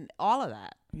 Right. And all of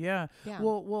that. Yeah. Yeah.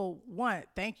 Well, one,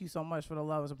 thank you so much for the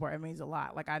love and support. It means a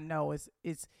lot. Like I know it's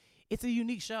a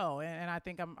unique show, and I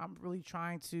think I'm really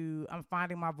I'm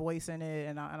finding my voice in it,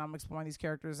 and I'm exploring these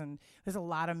characters, and there's a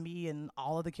lot of me in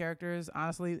all of the characters.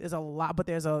 Honestly, there's a lot, but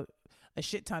there's a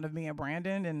shit ton of me and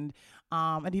Brandon, and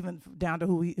even down to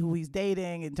who he's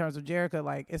dating in terms of Jerica.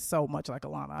 Like it's so much like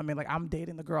Alana. I mean, like I'm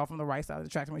dating the girl from the right side of the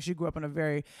track. I mean, she grew up in a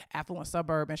very affluent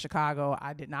suburb in Chicago.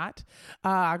 I did not.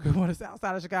 I grew up on the south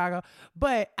side of Chicago.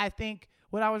 But I think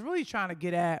what I was really trying to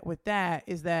get at with that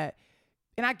is that,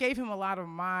 and I gave him a lot of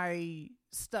my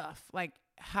stuff, like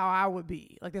how I would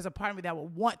be. Like there's a part of me that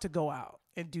would want to go out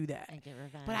and do that, And get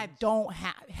revenge. but I don't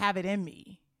have it in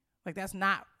me. Like that's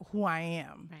not who I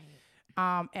am.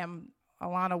 Right. And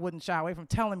Alana wouldn't shy away from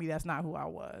telling me that's not who I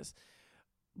was.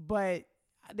 But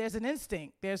there's an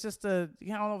instinct. There's just I don't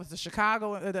know if it's the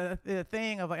Chicago the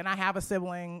thing of, and I have a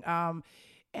sibling.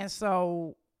 And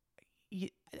so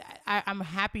I'm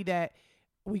happy that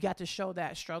we got to show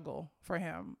that struggle for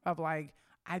him of like,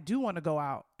 I do want to go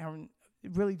out and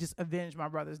really just avenge my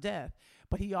brother's death.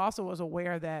 But he also was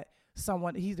aware that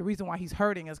he's the reason why he's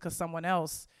hurting is because someone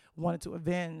else wanted to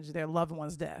avenge their loved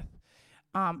one's death.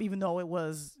 Even though it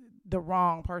was the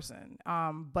wrong person.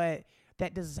 But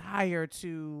that desire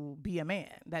to be a man,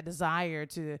 that desire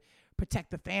to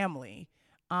protect the family.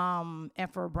 And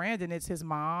for Brandon, it's his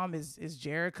mom, is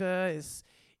Jerica, is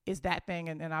that thing.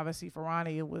 And obviously for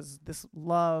Ronnie, it was this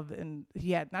love, and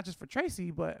he had not just for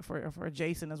Tracy, but for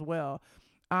Jason as well.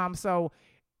 So,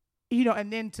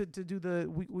 and then to do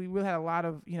we really had a lot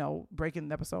of, breaking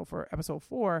the episode for episode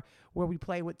 4 where we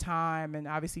play with time, and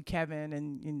obviously Kevin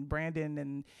and Brandon,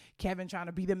 and Kevin trying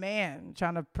to be the man,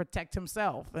 trying to protect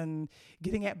himself and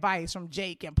getting advice from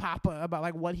Jake and Papa about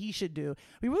like what he should do.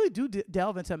 We really do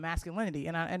delve into masculinity,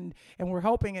 and we're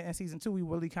hoping in season 2, we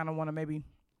really kind of want to maybe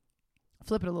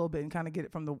flip it a little bit and kind of get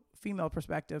it from the female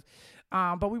perspective.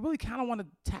 But we really kind of want to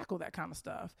tackle that kind of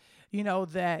stuff,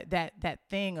 that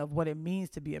thing of what it means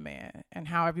to be a man and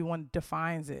how everyone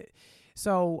defines it.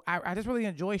 So I just really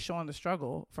enjoy showing the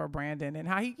struggle for Brandon and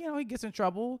how he gets in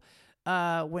trouble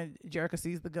when Jerica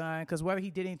sees the gun, because whether he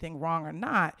did anything wrong or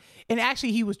not, and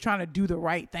actually he was trying to do the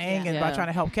right thing and by trying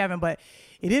to help Kevin, but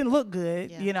it didn't look good,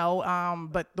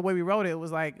 but the way we wrote it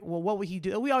was like, well, what would he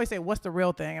do? We always say, what's the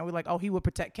real thing? And we're like, oh, he would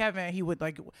protect Kevin, he would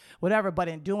like whatever, but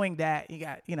in doing that, you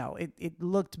got, it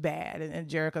looked bad, and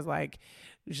Jerica's like,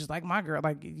 she's like, my girl,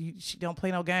 like she don't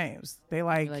play no games. They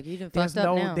like you done there's fucked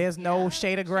up no now. there's no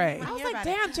shade of gray. I was Hear like, about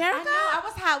damn, it. Jerica. I know. I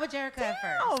was hot with Jerica at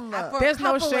first. For a There's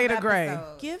no couple of shade of gray.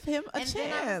 episodes. Give him a And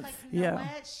then I was chance. like, you know Yeah.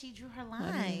 what? She drew her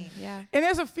line. Yeah. And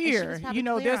there's a And she fear, was probably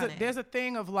clear there's on a it. there's a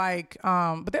thing of like,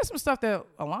 but there's some stuff that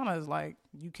Alana is like,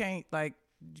 you can't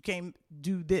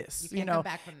do this, You can't come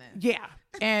back from this. Yeah.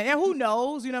 And who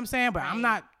knows, you know what I'm saying? But I'm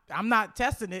not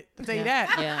testing it to say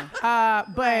that. Yeah.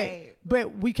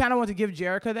 But we kind of want to give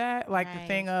Jerica that, like the Right.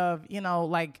 thing of,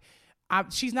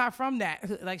 she's not from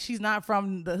that. Like she's not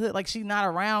from the hood. Like she's not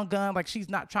around gun. Like she's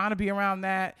not trying to be around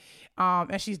that.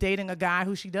 And she's dating a guy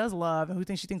who she does love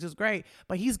and she thinks is great,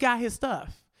 but he's got his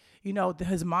stuff.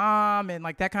 His mom and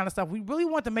like that kind of stuff. We really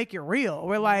want to make it real.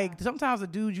 We're like, sometimes the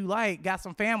dude you like got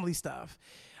some family stuff,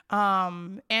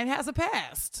 and has a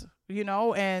past,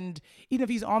 and even if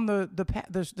he's on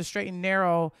the straight and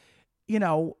narrow,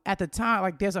 at the time,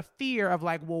 like there's a fear of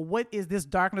like, well, what is this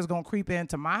darkness going to creep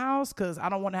into my house? Cause I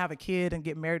don't want to have a kid and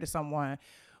get married to someone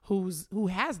who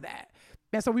has that.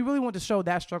 And so we really want to show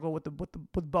that struggle with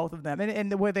both of them,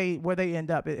 and where they end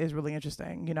up is really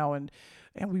interesting, and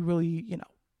we really,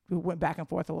 we went back and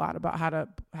forth a lot about how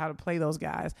to play those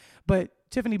guys. But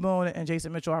Tiffany Boone and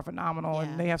Jason Mitchell are phenomenal,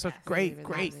 and they have such great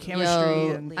absolutely. chemistry. Yo,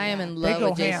 And I am in They love go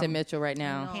with Jason ham. Mitchell right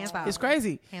now. Hands off. it's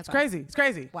crazy. Hands It's off. crazy. It's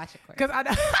crazy. Watch it, Corey.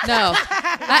 Because No,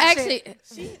 I actually.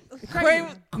 Corey,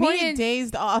 Corey and-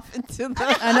 dazed off into the.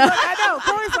 I know.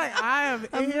 Corey's like, I am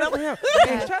in here for him.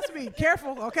 And trust me,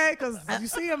 careful, okay? Because you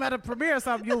see him at a premiere or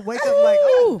something, you'll wake up like,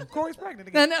 oh, Corey's pregnant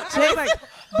again. No, no. So it's like,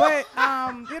 but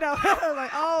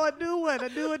like, oh, a new one, a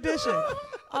new edition.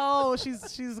 Oh, she's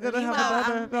gonna You know, have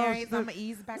another. I'm married, so I'm gonna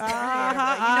ease back to her.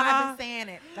 Uh-huh, You know, I've uh-huh. been saying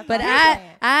it. That's But all I'm saying.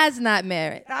 I's not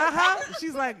married.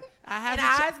 She's like, I have. And a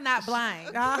chi- eyes not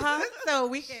blind. So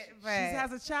we can. she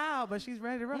has a child, but she's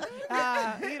ready to run.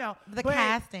 The but-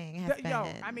 casting has been.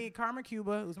 I mean, Carmen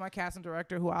Cuba, who's my casting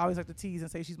director, who I always like to tease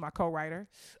and say she's my co-writer,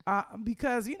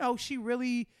 because she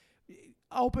really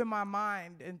opened my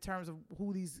mind in terms of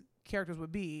who these characters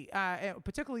would be, and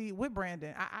particularly with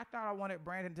Brandon. I thought I wanted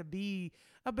Brandon to be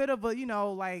a bit of a,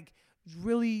 like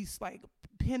really like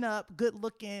pin up, good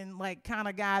looking, like kind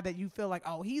of guy that you feel like,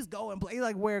 oh, he's going play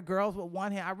like where girls would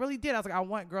want him. I really did. I was like, I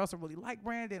want girls to really like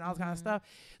Brandon, all this kind of stuff.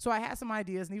 So I had some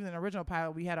ideas, and even in the original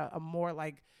pilot, we had a more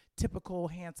like typical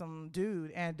handsome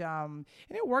dude, and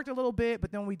it worked a little bit.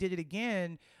 But then when we did it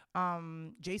again,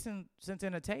 Jason sent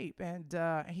in a tape, and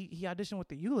he auditioned with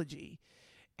the eulogy,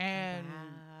 and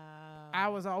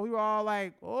we were all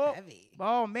like,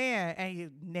 oh man, and he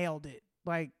nailed it,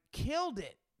 like killed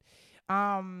it.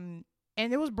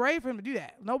 And it was brave for him to do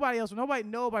that. Nobody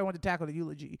wanted to tackle the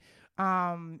eulogy.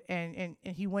 And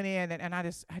he went in, and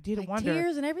I did Like wonder.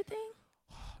 tears and everything.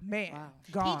 Man, Wow.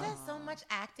 gone. He does so much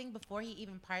acting before he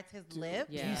even parts his lips.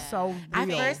 Yeah. He's so I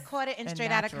real first caught it in and Straight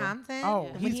Outta natural. Compton. Oh,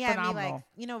 when he's he had phenomenal.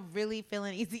 me like, really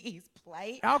feeling Eazy-E's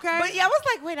plight. Okay. But yeah, I was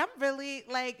like, wait, I'm really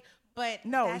like, but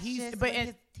No, that's he's just but what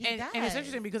and he it's does.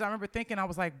 interesting because I remember thinking I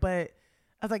was like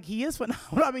he is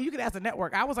phenomenal. I mean, you could ask the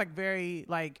network. I was like very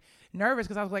like nervous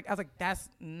because I was like that's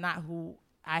not who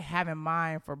I have in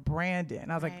mind for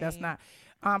Brandon. I was like that's Right. not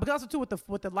because also too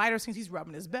with the lighter scenes, he's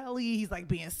rubbing his belly, he's like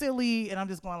being silly, and I'm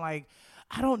just going like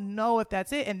I don't know if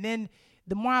that's it. And then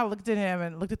the more I looked at him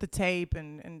and looked at the tape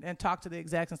and talked to the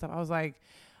execs and stuff, I was like,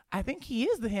 I think he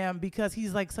is him because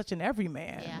he's like such an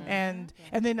everyman. Yeah.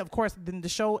 And then of course then the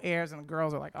show airs and the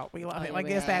girls are like, oh, we love it. Like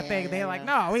it's that thing. They're like,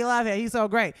 yeah. no, we love it. He's so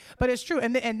great. But it's true.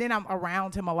 And then I'm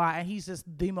around him a lot, and he's just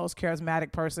the most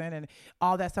charismatic person, and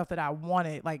all that stuff that I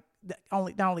wanted, like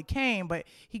not only came, but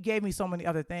he gave me so many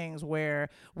other things where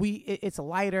it's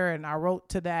lighter, and I wrote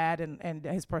to that, and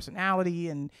his personality,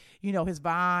 and his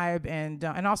vibe, and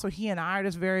also he and I are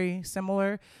just very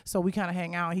similar. So we kind of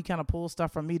hang out. He kind of pulls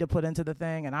stuff from me to put into the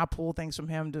thing, and I pull things from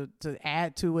him to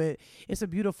add to it. It's a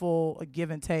beautiful give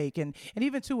and take, and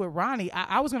even too with Ronnie,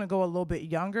 I was gonna go a little bit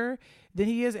younger than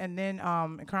he is, and then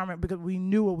Carmen, because we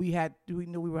knew we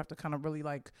would have to kind of really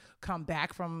like come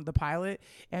back from the pilot,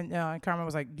 and Carmen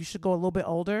was like, you should go a little bit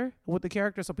older with the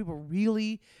character so people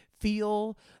really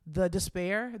feel the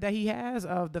despair that he has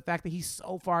of the fact that he's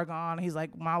so far gone. He's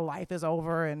like, my life is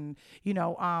over, and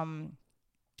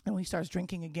and when he starts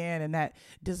drinking again, and that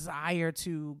desire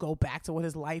to go back to what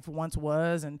his life once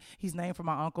was. And he's named for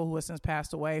my uncle who has since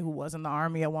passed away, who was in the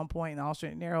Army at one point in the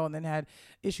Austrian Narrow, and then had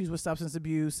issues with substance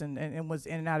abuse and was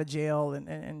in and out of jail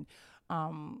and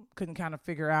couldn't kind of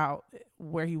figure out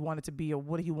where he wanted to be or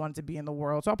what he wanted to be in the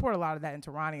world. So I poured a lot of that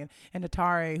into Ronnie, and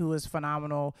Natare, who is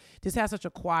phenomenal, just has such a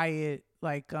quiet,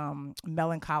 like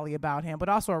melancholy about him, but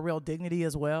also a real dignity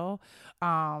as well.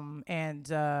 And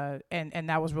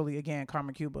that was really, again,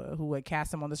 Carmen Cuba, who had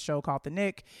cast him on this show called The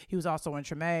Nick. He was also in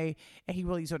Treme, and he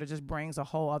really sort of just brings a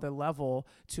whole other level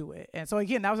to it. And so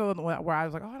again, that was where I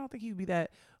was like, oh, I don't think he would be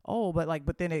that old,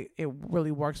 but then it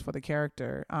really works for the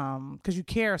character, because you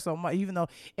care so much, even though,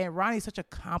 and Ronnie's such a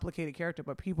complicated character,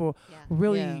 but people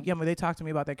really, they talk to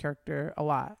me about that character a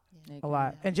lot.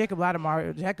 And Jacob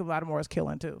Lattimore is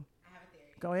killing too. I have a theory.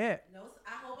 Go ahead. No,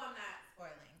 I hope I'm not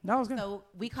spoiling. No, it's good.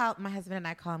 So my husband and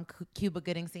I call him Cuba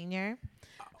Gooding Sr.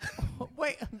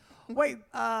 Wait. What's his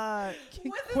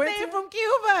Quentin? name from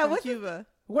Cuba? What's Cuba.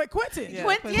 Wait, Quentin. Yeah.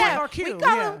 Quentin, Quentin. Or Q, we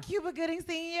call yeah. him Cuba Gooding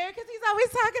Sr. because he's always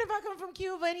talking about coming from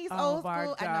Cuba and he's Oh old my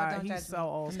school. God, I know, don't he's judge so me.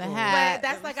 old And the school. hat. But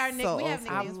that's like our nick. So We have old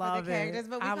school. nicknames for the love it. characters,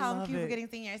 but we I call him love Cuba it. Gooding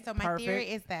Sr. So my Perfect. theory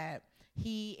is that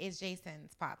he is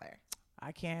Jason's father.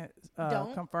 I can't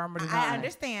Don't confirm or deny. I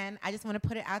understand. I just want to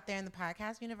put it out there in the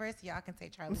podcast universe so y'all can say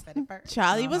Charlie said it first.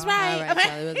 Charlie was right. All right,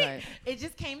 Charlie was right. It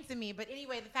just came to me. But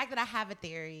anyway, the fact that I have a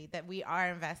theory that we are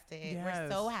invested, we're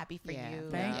Yes. so happy for Yeah. you.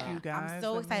 Thank Yeah. you, guys. I'm so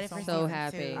That means excited for so season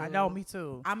happy. 2. I know, me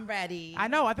too. I'm ready. I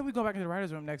know. I think we go back into the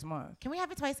writers' room next month. Can we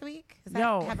have it twice a week? Is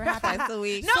No. Have her happen? Twice a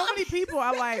week. No, So many people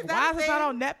are like, Is why that is this a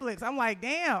not thing? on Netflix? I'm like,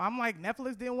 damn. I'm like,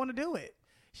 Netflix didn't want to do it.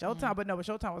 Showtime, but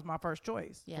Showtime was my first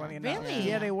choice. Yeah. Funny enough. Really?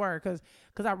 Yeah, they were, because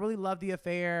I really loved The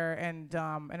Affair, and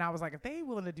I was like, if they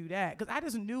willing to do that, because I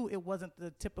just knew it wasn't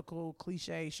the typical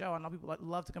cliche show. I know people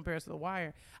love to compare us to The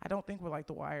Wire. I don't think we're like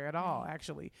The Wire at all.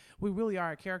 Actually, we really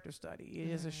are a character study. It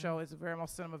is a show. It's very much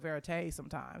cinema verite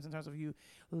sometimes, in terms of you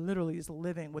literally just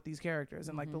living with these characters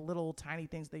and like the little tiny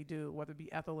things they do, whether it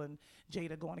be Ethel and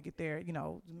Jada going to get their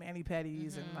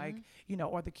mani-pedis and like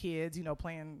or the kids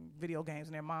playing video games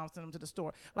and their moms send them to the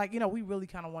store. Like, we really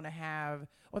kind of want to have,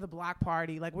 or the block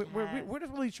party. Like we're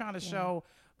just really trying to show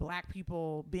Black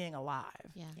people being alive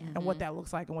and what that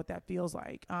looks like and what that feels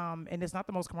like. And it's not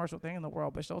the most commercial thing in the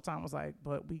world, but Showtime was like,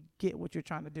 but we get what you're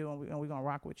trying to do, and we're going to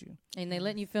rock with you. And they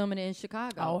letting you film it in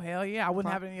Chicago. Oh, hell yeah. I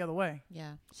wouldn't have it any other way.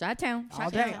 Yeah. Chi-Town. All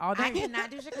day. I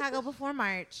cannot do Chicago before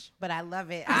March, but I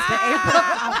love it.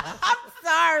 I'm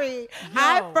sorry.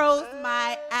 I froze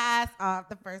my ass off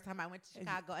the first time I went to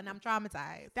Chicago, and I'm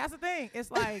traumatized. That's the thing.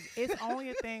 It's like, it's only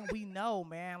a thing we know,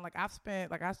 man. Like, I've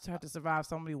tried to survive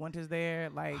so many winters there.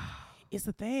 Like, it's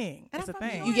a thing. And It's a I'm from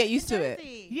thing. New You get York, used to New it.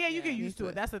 Jersey. Yeah, you get used to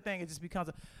it. That's the thing. It just becomes,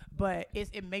 but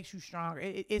it makes you stronger.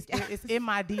 It's in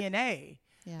my DNA.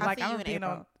 Yeah. Like, I'll I'm see being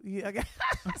you in on,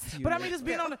 but I mean, just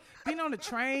being on the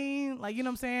train, like, you know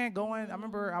what I'm saying? Going, I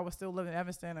remember I was still living in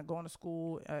Evanston and going to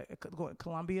school, going to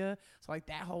Columbia. So like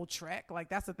that whole trek, like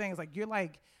that's the thing. It's like, you're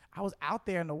like, I was out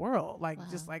there in the world, like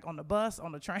just like on the bus,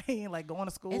 on the train, like going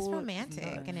to school. It's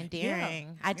romantic and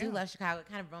endearing. Yeah. I do love Chicago. It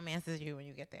kind of romances you when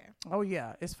you get there. Oh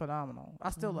yeah, it's phenomenal.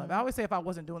 I still love it. I always say if I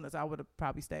wasn't doing this, I would have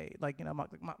probably stayed. Like,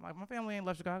 my family ain't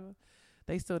left Chicago.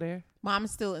 They still there.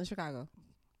 Mom's still in Chicago.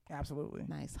 Absolutely.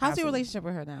 Nice. How's your Absolutely. relationship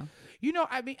with her now?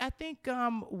 I mean, I think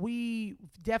we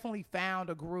definitely found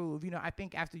a groove. I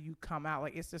think after you come out,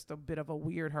 like, it's just a bit of a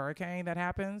weird hurricane that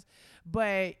happens.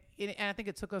 And I think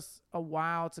it took us a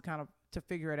while to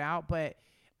figure it out. But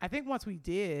I think once we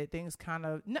did, things kind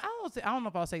of, I don't know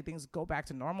if I'll say things go back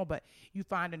to normal, but you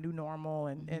find a new normal,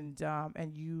 and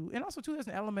also too, there's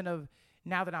an element of,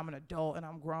 now that I'm an adult and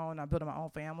I'm grown, I'm building my own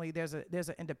family, there's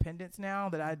an independence now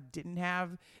that I didn't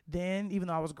have then. Even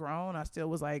though I was grown, I still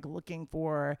was like looking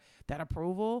for that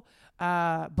approval.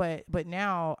 But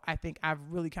now I think I've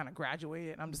really kind of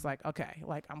graduated, and I'm just like, okay,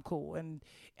 like, I'm cool, and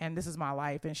this is my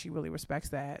life, and she really respects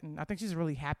that, and I think she's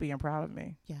really happy and proud of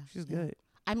me. Yeah. She's good.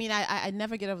 I mean, I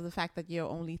never get over the fact that you're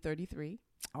only 33.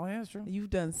 Oh yeah, that's true. You've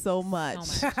done so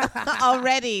much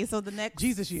already. So the next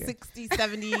Jesus year. 60,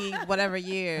 70, whatever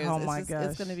years, Oh my it's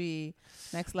gosh. going to be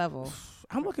next level.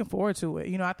 I'm looking forward to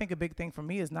it. I think a big thing for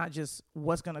me is not just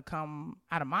what's going to come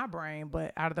out of my brain,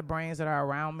 but out of the brains that are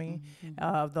around me,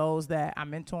 of those that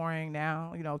I'm mentoring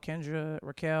now, Kendra,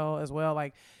 Raquel as well.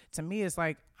 Like, to me, it's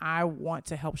like, I want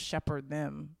to help shepherd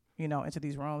them, into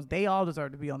these rooms. They all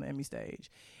deserve to be on the Emmy stage.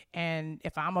 And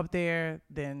if I'm up there,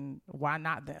 then why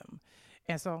not them?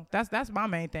 And so that's my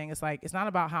main thing. It's like, it's not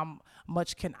about how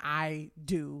much can I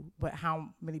do, but how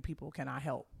many people can I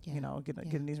help, get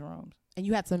in these rooms. And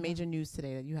you had some major news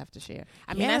today that you have to share.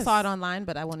 I mean, Yes. I saw it online,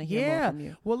 but I want to hear more from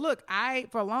you. Well, look,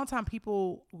 for a long time,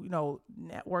 people,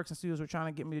 networks and studios were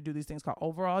trying to get me to do these things called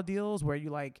overall deals, where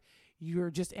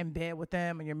you're just in bed with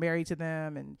them and you're married to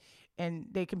them, and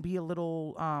they can be a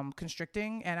little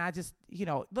constricting. And I just,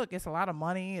 look, it's a lot of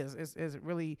money. It's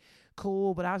really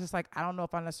cool. But I was just like, I don't know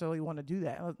if I necessarily want to do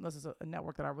that unless it's a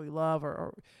network that I really love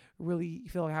or really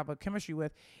feel like I have a chemistry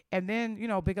with. And then,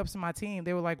 big ups to my team.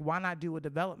 They were like, why not do a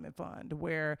development fund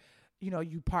where,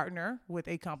 you partner with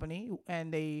a company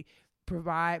and they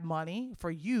provide money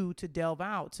for you to delve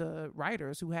out to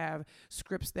writers who have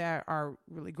scripts that are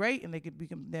really great, and we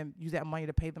can then use that money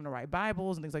to pay them to write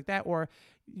Bibles and things like that, or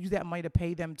use that money to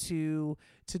pay them to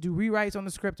do rewrites on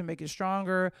the script and make it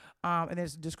stronger. And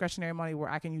there's discretionary money where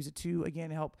I can use it to, again,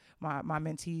 help my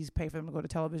mentees, pay for them to go to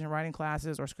television writing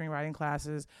classes or screenwriting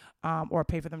classes, or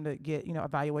pay for them to get,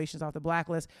 evaluations off the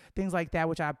Blacklist, things like that,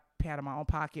 which I pay out of my own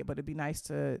pocket, but it'd be nice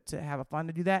to have a fund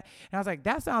to do that. And I was like,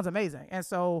 that sounds amazing. And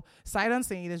so Sight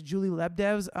Unseen is Julie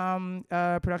Lebdev's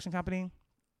production company.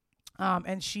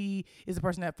 And she is the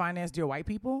person that financed Dear White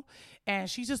People. And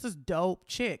she's just this dope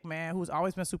chick, man, who's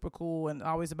always been super cool and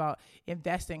always about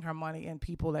investing her money in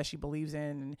people that she believes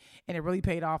in. And it really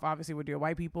paid off, obviously, with Dear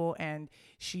White People. And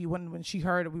she, when she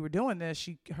heard that we were doing this,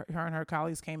 her and her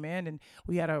colleagues came in, and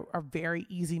we had a very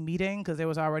easy meeting because there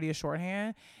was already a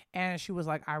shorthand. And she was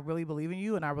like, I really believe in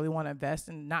you, and I really want to invest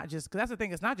in, not just, because that's the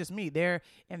thing, it's not just me. They're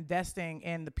investing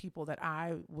in the people that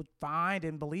I would find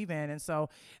and believe in. And so,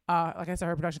 like I said,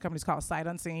 her production company is called Sight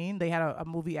Unseen. They had a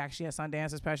movie actually at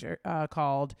Sundance, especially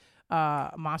called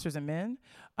Monsters and Men,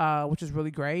 which is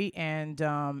really great. And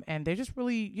they're just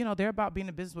really, they're about being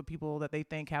in business with people that they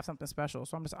think have something special.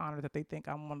 So I'm just honored that they think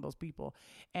I'm one of those people.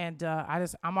 And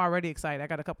I'm already excited. I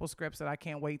got a couple of scripts that I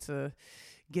can't wait to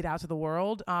get out to the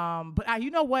world. But you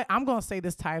know what? I'm going to say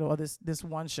this title of this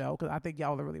one show because I think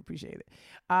y'all will really appreciate it.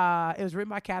 It was written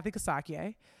by Kathy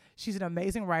Kasakye. She's an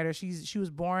amazing writer. She was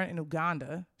born in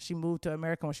Uganda. She moved to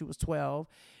America when she was 12.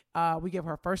 We gave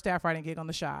her first staff writing gig on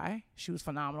The Chi. She was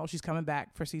phenomenal. She's coming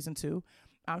back for season 2.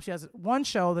 She has one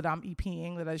show that I'm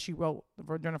EPing that she wrote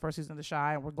during the first season of The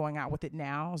Chi, and we're going out with it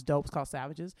now. It's dope. It's called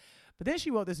Savages. But then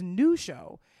she wrote this new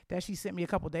show that she sent me a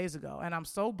couple days ago, and I'm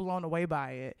so blown away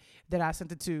by it that I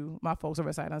sent it to my folks over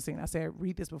at Sight Unseen. I said,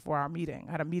 read this before our meeting.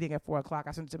 I had a meeting at 4 o'clock.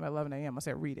 I sent it to them at 11 a.m. I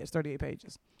said, read it. It's 38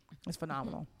 pages. It's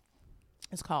phenomenal.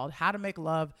 It's called How to Make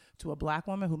Love to a Black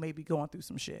Woman Who May Be Going Through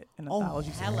Some Shit. An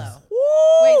anthology series.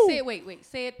 Wait,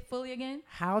 say it fully again.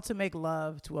 How to Make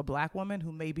Love to a Black Woman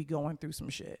Who May Be Going Through Some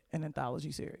Shit. An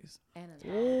anthology series.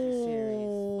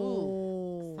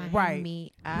 Ooh. Right.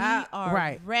 We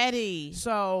are ready.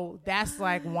 So that's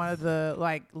like one of the,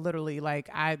 like, literally, like,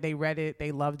 they read it,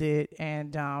 they loved it,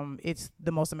 and it's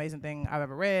the most amazing thing I've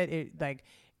ever read. It, like,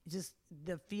 just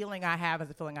the feeling I have is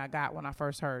the feeling I got when I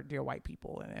first heard Dear White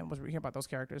People and was hearing about those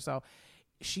characters. So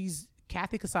she's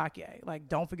Kathy Kasakye. Like,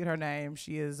 don't forget her name.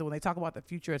 She is, when they talk about the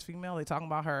future as female, they talking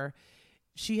about her.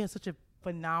 She has such a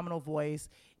phenomenal voice.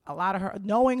 A lot of her,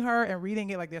 knowing her and reading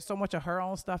it, like, there's so much of her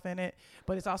own stuff in it,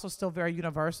 but it's also still very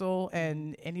universal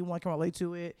and anyone can relate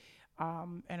to it.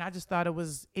 And I just thought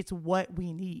it's what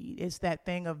we need. It's that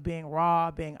thing of being raw,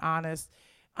 being honest.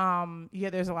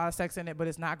 There's a lot of sex in it, but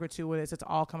it's not gratuitous. It's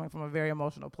all coming from a very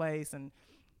emotional place, and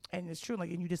it's true. Like,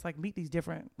 and you just like meet these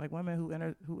different like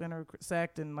women who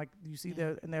intersect, and like you see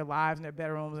their in their lives in their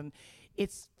bedrooms, and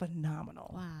it's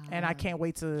phenomenal. Wow. And I can't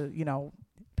wait to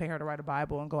pay her to write a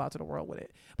Bible and go out to the world with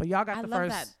it. But y'all got I the love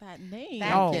first that name.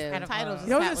 Thank you. That title You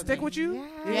know, does it stick with you?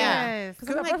 Yes.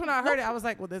 Because the first when I heard it, I was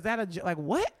like, well, is that like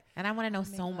what? And I want to know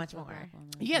so much more.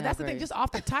 Yeah, that's the thing. Just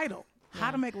off the title. How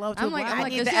to Make Love to a Black I'm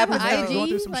like, Woman. does she have an Going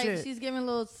through IG? some Like, shit. she's giving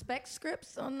little spec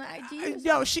scripts on the IG.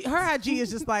 Yo, her IG is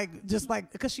just like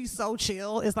because she's so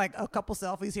chill. It's like a couple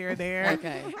selfies here and there.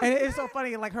 Okay. And it's so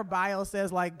funny. Like, her bio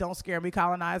says like, "Don't scare me,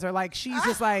 colonizer." Like, she's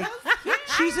just like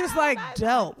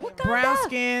dope. Brown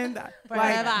skinned,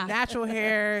 like natural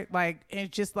hair, like, and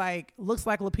just like looks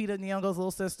like Lupita Nyong'o's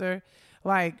little sister.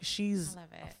 Like, she's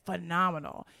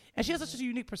phenomenal, and she has such a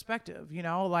unique perspective.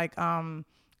 Like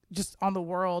just on the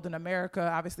world in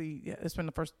America. Obviously, it's been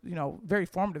the first, very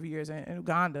formative years in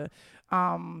Uganda.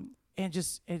 But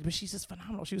she's just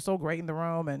phenomenal. She was so great in the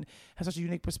room and has such a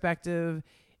unique perspective.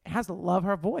 And has to love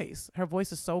her voice. Her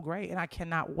voice is so great, and I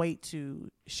cannot wait to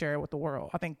share it with the world.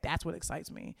 I think that's what excites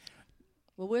me.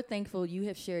 Well, we're thankful you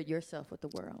have shared yourself with the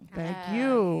world. Thank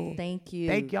you. Thank you.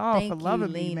 Thank y'all for you,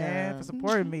 loving me, Lena. man, for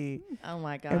supporting me. Oh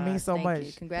my God. It means so Thank much.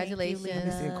 you. Congratulations. Thank you,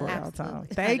 Let me see a quote all the time.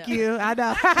 Absolutely. Thank you. I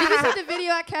know. Did you see the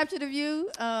video I captured of you?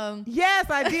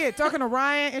 Yes, I did. Talking to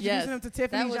Ryan, introducing Yes. him to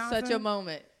Tiffany That was Johnson. such a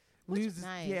moment.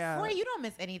 Nice. Yeah. Corey, you don't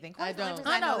miss anything. I Corey's the only don't.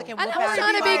 person I know. that can I whoop was out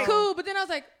trying to be everybody. cool, but then I was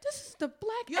like, this is the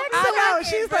black excellence. I know.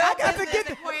 She's like, I got to business, get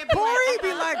and the Corey be like, Corey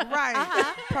be like,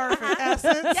 right. Perfect.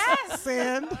 Essence. Yes.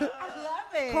 Send. I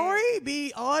love it. Corey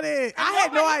be on it. I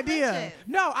had no nobody idea. switches.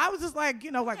 No, I was just like,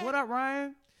 like, what up,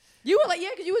 Ryan? You were like, yeah,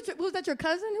 because was that your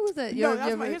cousin? Who was that? No,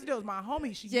 that's here's the deal. It was my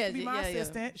homie. She Yeah, used to be my yeah, yeah.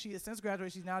 assistant. She has since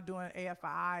graduated. She's now doing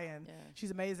AFI, and Yeah.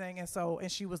 she's amazing. And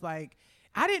she was like,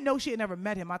 I didn't know she had never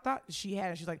met him. I thought she had.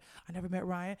 And she's like, I never met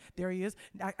Ryan. There he is.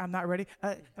 I'm not ready.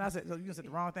 And I said, so you said the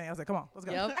wrong thing. I was like, come on, let's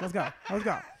go. Yep. Let's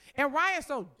go. And Ryan's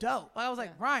so dope. I was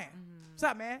like, Ryan, what's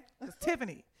up, man? It's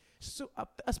Tiffany,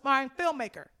 aspiring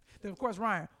filmmaker. Then of course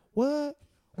Ryan, what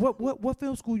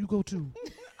film school you go to?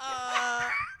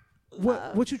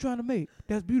 What you trying to make?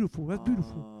 That's beautiful. That's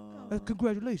beautiful.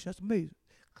 Congratulations. That's amazing.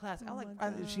 Classic.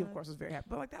 She of course was very happy.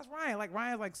 But like, that's Ryan. Like,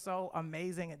 Ryan's like so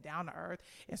amazing and down to earth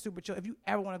and super chill. If you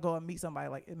ever want to go and meet somebody,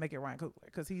 like, make it Ryan Coogler,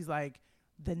 because he's like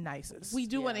the nicest. We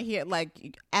do want to hear,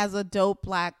 like, as a dope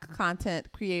Black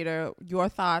content creator, your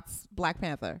thoughts, Black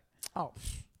Panther. Oh,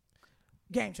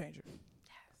 game changer.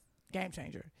 Game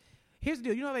changer. Here's the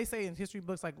deal. You know, they say in history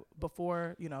books, like,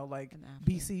 before, like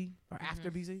BC or after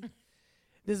BC.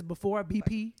 This is before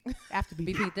BP, after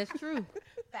BP. BP, that's true.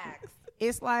 Facts.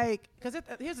 It's like, because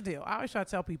here's the deal. I always try to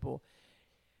tell people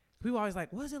always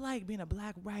like, what's it like being a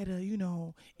Black writer,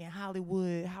 in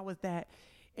Hollywood? How was that?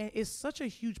 And it's such a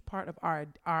huge part of our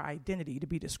identity to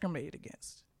be discriminated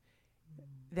against.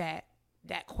 That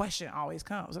question always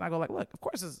comes. And I go like, look, of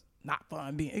course it's not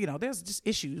fun being, there's just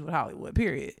issues with Hollywood,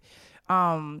 period.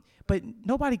 But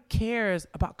nobody cares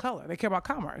about color. They care about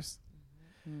commerce.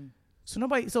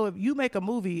 So if you make a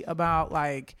movie about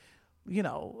like, you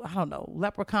know, I don't know,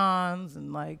 leprechauns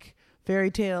and like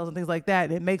fairy tales and things like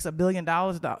that, it makes $1 billion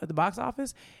at the box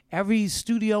office. Every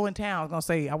studio in town is gonna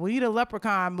say, "We need a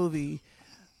leprechaun movie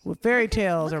with fairy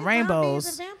tales and rainbows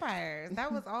and vampires."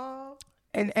 That was all.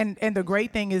 And the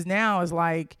great thing is now is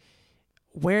like,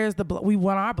 where's we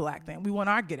want our black thing, we want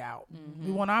our Get Out,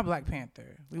 we want our Black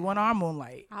Panther, we want our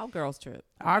Moonlight, Our girls trip.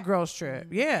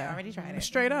 Yeah, already tried it.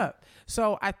 straight up.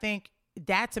 So I think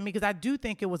that, to me, because I do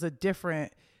think it was a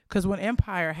different, because when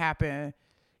Empire happened,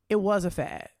 it was a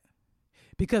fad,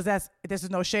 because this is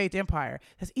no shade to Empire,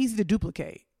 that's easy to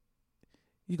duplicate.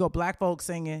 You go black folks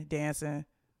singing, dancing,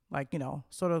 like, you know,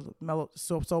 sort of mellow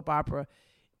soap opera.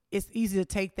 It's easy to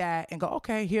take that and go,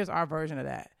 okay, here's our version of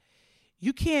that.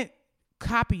 You can't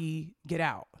copy Get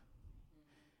Out.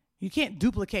 You can't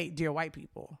duplicate Dear White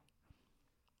People.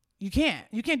 You can't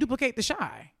duplicate The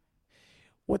Chi.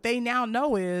 What they now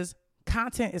know is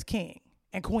content is king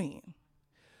and queen.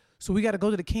 So we got to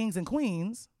go to the kings and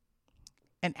queens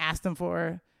and ask them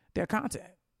for their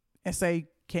content and say,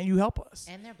 can you help us?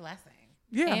 And their blessing.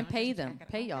 Yeah. And pay them.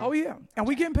 Pay y'all. Oh yeah. And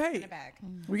we getting paid.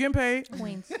 We getting paid.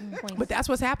 Queens. But that's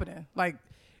what's happening. Like,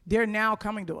 they're now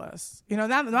coming to us. You know,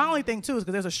 the only thing too is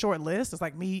because there's a short list. It's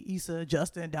like me, Issa,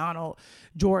 Justin, Donald,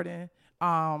 Jordan,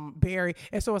 Barry.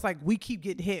 And so it's like we keep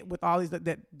getting hit with all these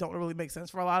that don't really make sense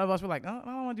for a lot of us. We're like, oh, I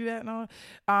don't want to do that. No.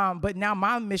 But now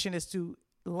my mission is to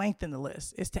lengthen the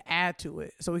list, is to add to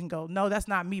it. So we can go, no, that's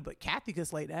not me, but Kathy could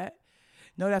slay that.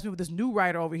 No, that's me, but this new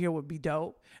writer over here would be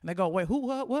dope. And they go, wait, who,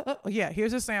 what? Yeah,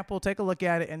 here's a sample. Take a look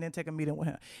at it and then take a meeting with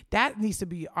him. That needs to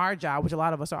be our job, which a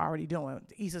lot of us are already doing.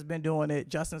 Issa's been doing it.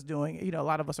 Justin's doing it. You know, a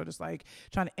lot of us are just like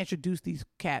trying to introduce these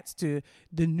cats to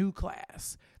the new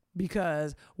class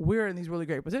because we're in these really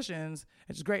great positions.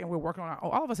 It's great. And we're working on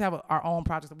all of us have our own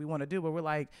projects that we want to do, but we're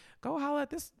like, go holler at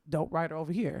this dope writer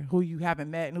over here who you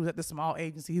haven't met and who's at this small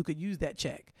agency who could use that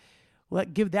check.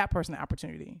 Give that person an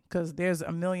opportunity, because there's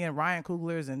a million Ryan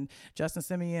Cooglers and Justin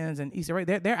Simeons and Issa Rae.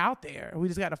 They're out there. We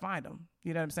just got to find them.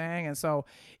 You know what I'm saying? And so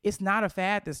it's not a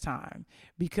fad this time,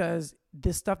 because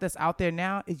this stuff that's out there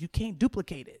now is you can't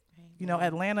duplicate it. You know,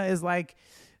 Atlanta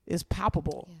is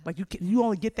palpable. Yeah. Like you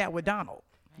only get that with Donald.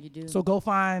 You do. So go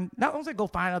find, not only go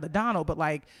find another Donald, but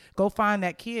like go find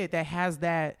that kid that has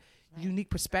that unique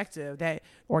perspective, that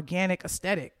organic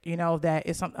aesthetic, you know, that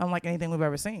is unlike anything we've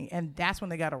ever seen. And that's when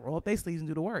they got to roll up their sleeves and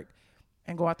do the work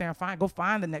and go out there and go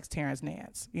find the next Terrence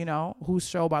Nance, you know, whose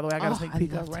show, by the way, I got a sneak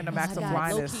peek of Random Acts of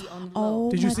Blindness.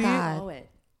 Did you see it?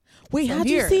 Wait, how'd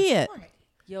you see it?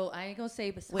 Yo, I ain't gonna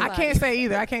say, but I can't say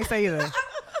either.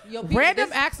 Yo, Random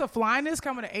Acts of Blindness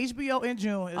coming to HBO in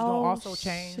June is gonna also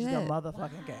change the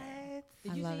motherfucking game.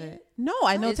 I love it. No,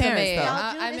 I know Terrence though.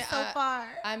 Y'all do this so far.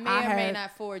 I may or may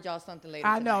not forward y'all something later.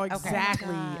 I know tonight. exactly.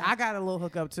 Okay. I got a little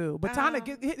hookup too. But Tana,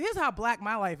 here's how black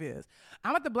my life is.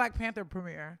 I'm at the Black Panther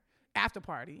premiere after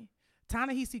party.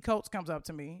 Ta-Nehisi Coates comes up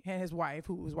to me and his wife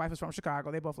is from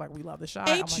Chicago. They both like, we love the shot.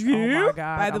 HU, like, oh my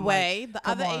God. by the way, the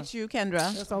other on. HU,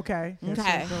 Kendra. It's okay.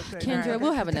 Okay. Kendra,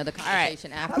 we'll have another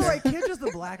conversation after. By the way, Kendra's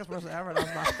the blackest person ever.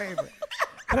 That's my favorite.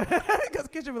 Because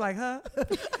Kendra be like, huh?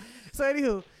 So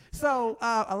anywho,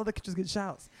 I love the Kendras get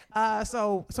shouts.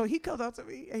 So he comes up to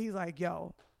me and he's like,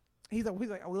 yo, he's like,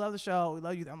 we love the show. We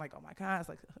love you. I'm like, oh my God, it's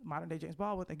like modern day James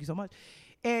Baldwin. Thank you so much.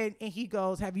 And he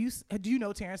goes, do you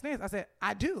know Terrence Nance? I said,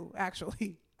 I do,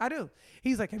 actually. I do.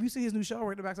 He's like, have you seen his new show,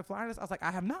 Random Acts of Blindness? I was like, I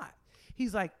have not.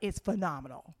 He's like, it's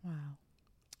phenomenal. Wow.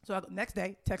 So next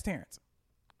day, text Terrence.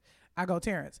 I go,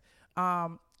 Terrence,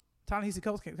 Ta-Nehisi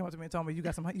Coates came up to me and told me, you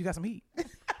got some heat.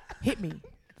 Hit me.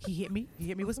 He hit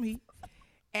me with some heat.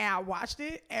 And I watched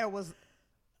it and it was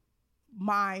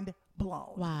mind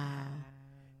blown. Wow.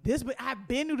 I've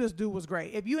been knew this dude was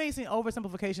great. If you ain't seen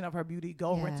Oversimplification of Her Beauty,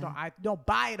 go rent it on iTunes. Don't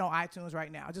buy it on iTunes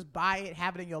right now. Just buy it,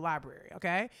 have it in your library,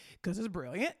 okay? Because it's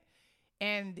brilliant.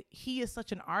 And he is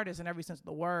such an artist in every sense of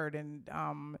the word. And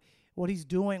what he's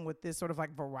doing with this sort of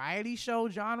like variety show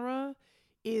genre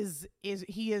is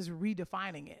he is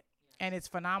redefining it. And it's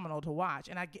phenomenal to watch.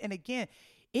 And again,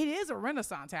 it is a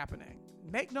renaissance happening.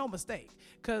 Make no mistake.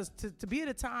 Because to be at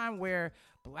a time where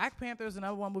Black Panther is the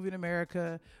 #1 movie in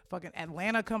America, fucking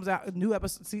Atlanta comes out, a new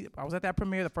episode. See, I was at that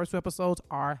premiere. The first 2 episodes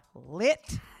are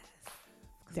lit.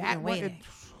 That one,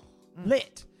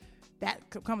 lit. That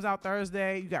comes out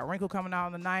Thursday. You got Wrinkle coming out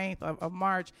on the 9th of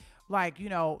March. Like, you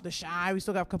know, The Chi, we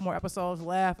still got a couple more episodes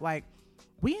left. Like,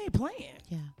 we ain't playing.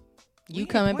 Yeah. You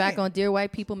coming back on Dear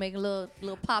White People, making a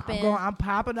little pop in? I'm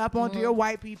popping up on Dear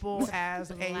White People as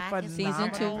a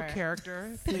Season 2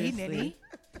 character. P. Nitty.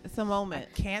 It's a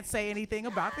moment. Can't say anything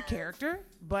about the character,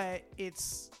 but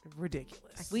it's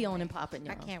ridiculous. We on and popping,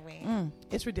 y'all. I can't wait.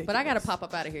 It's ridiculous. But I gotta pop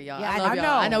up out of here, y'all. Yeah, I love I y'all.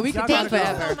 know. I know we Y'all could talk gotta go.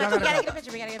 forever. So much. We gotta get a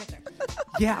picture. We gotta get a picture.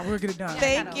 Yeah, we're gonna get it done.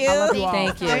 Thank you. I love you all.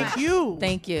 Thank you. Thank you.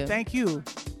 Thank you. Thank you.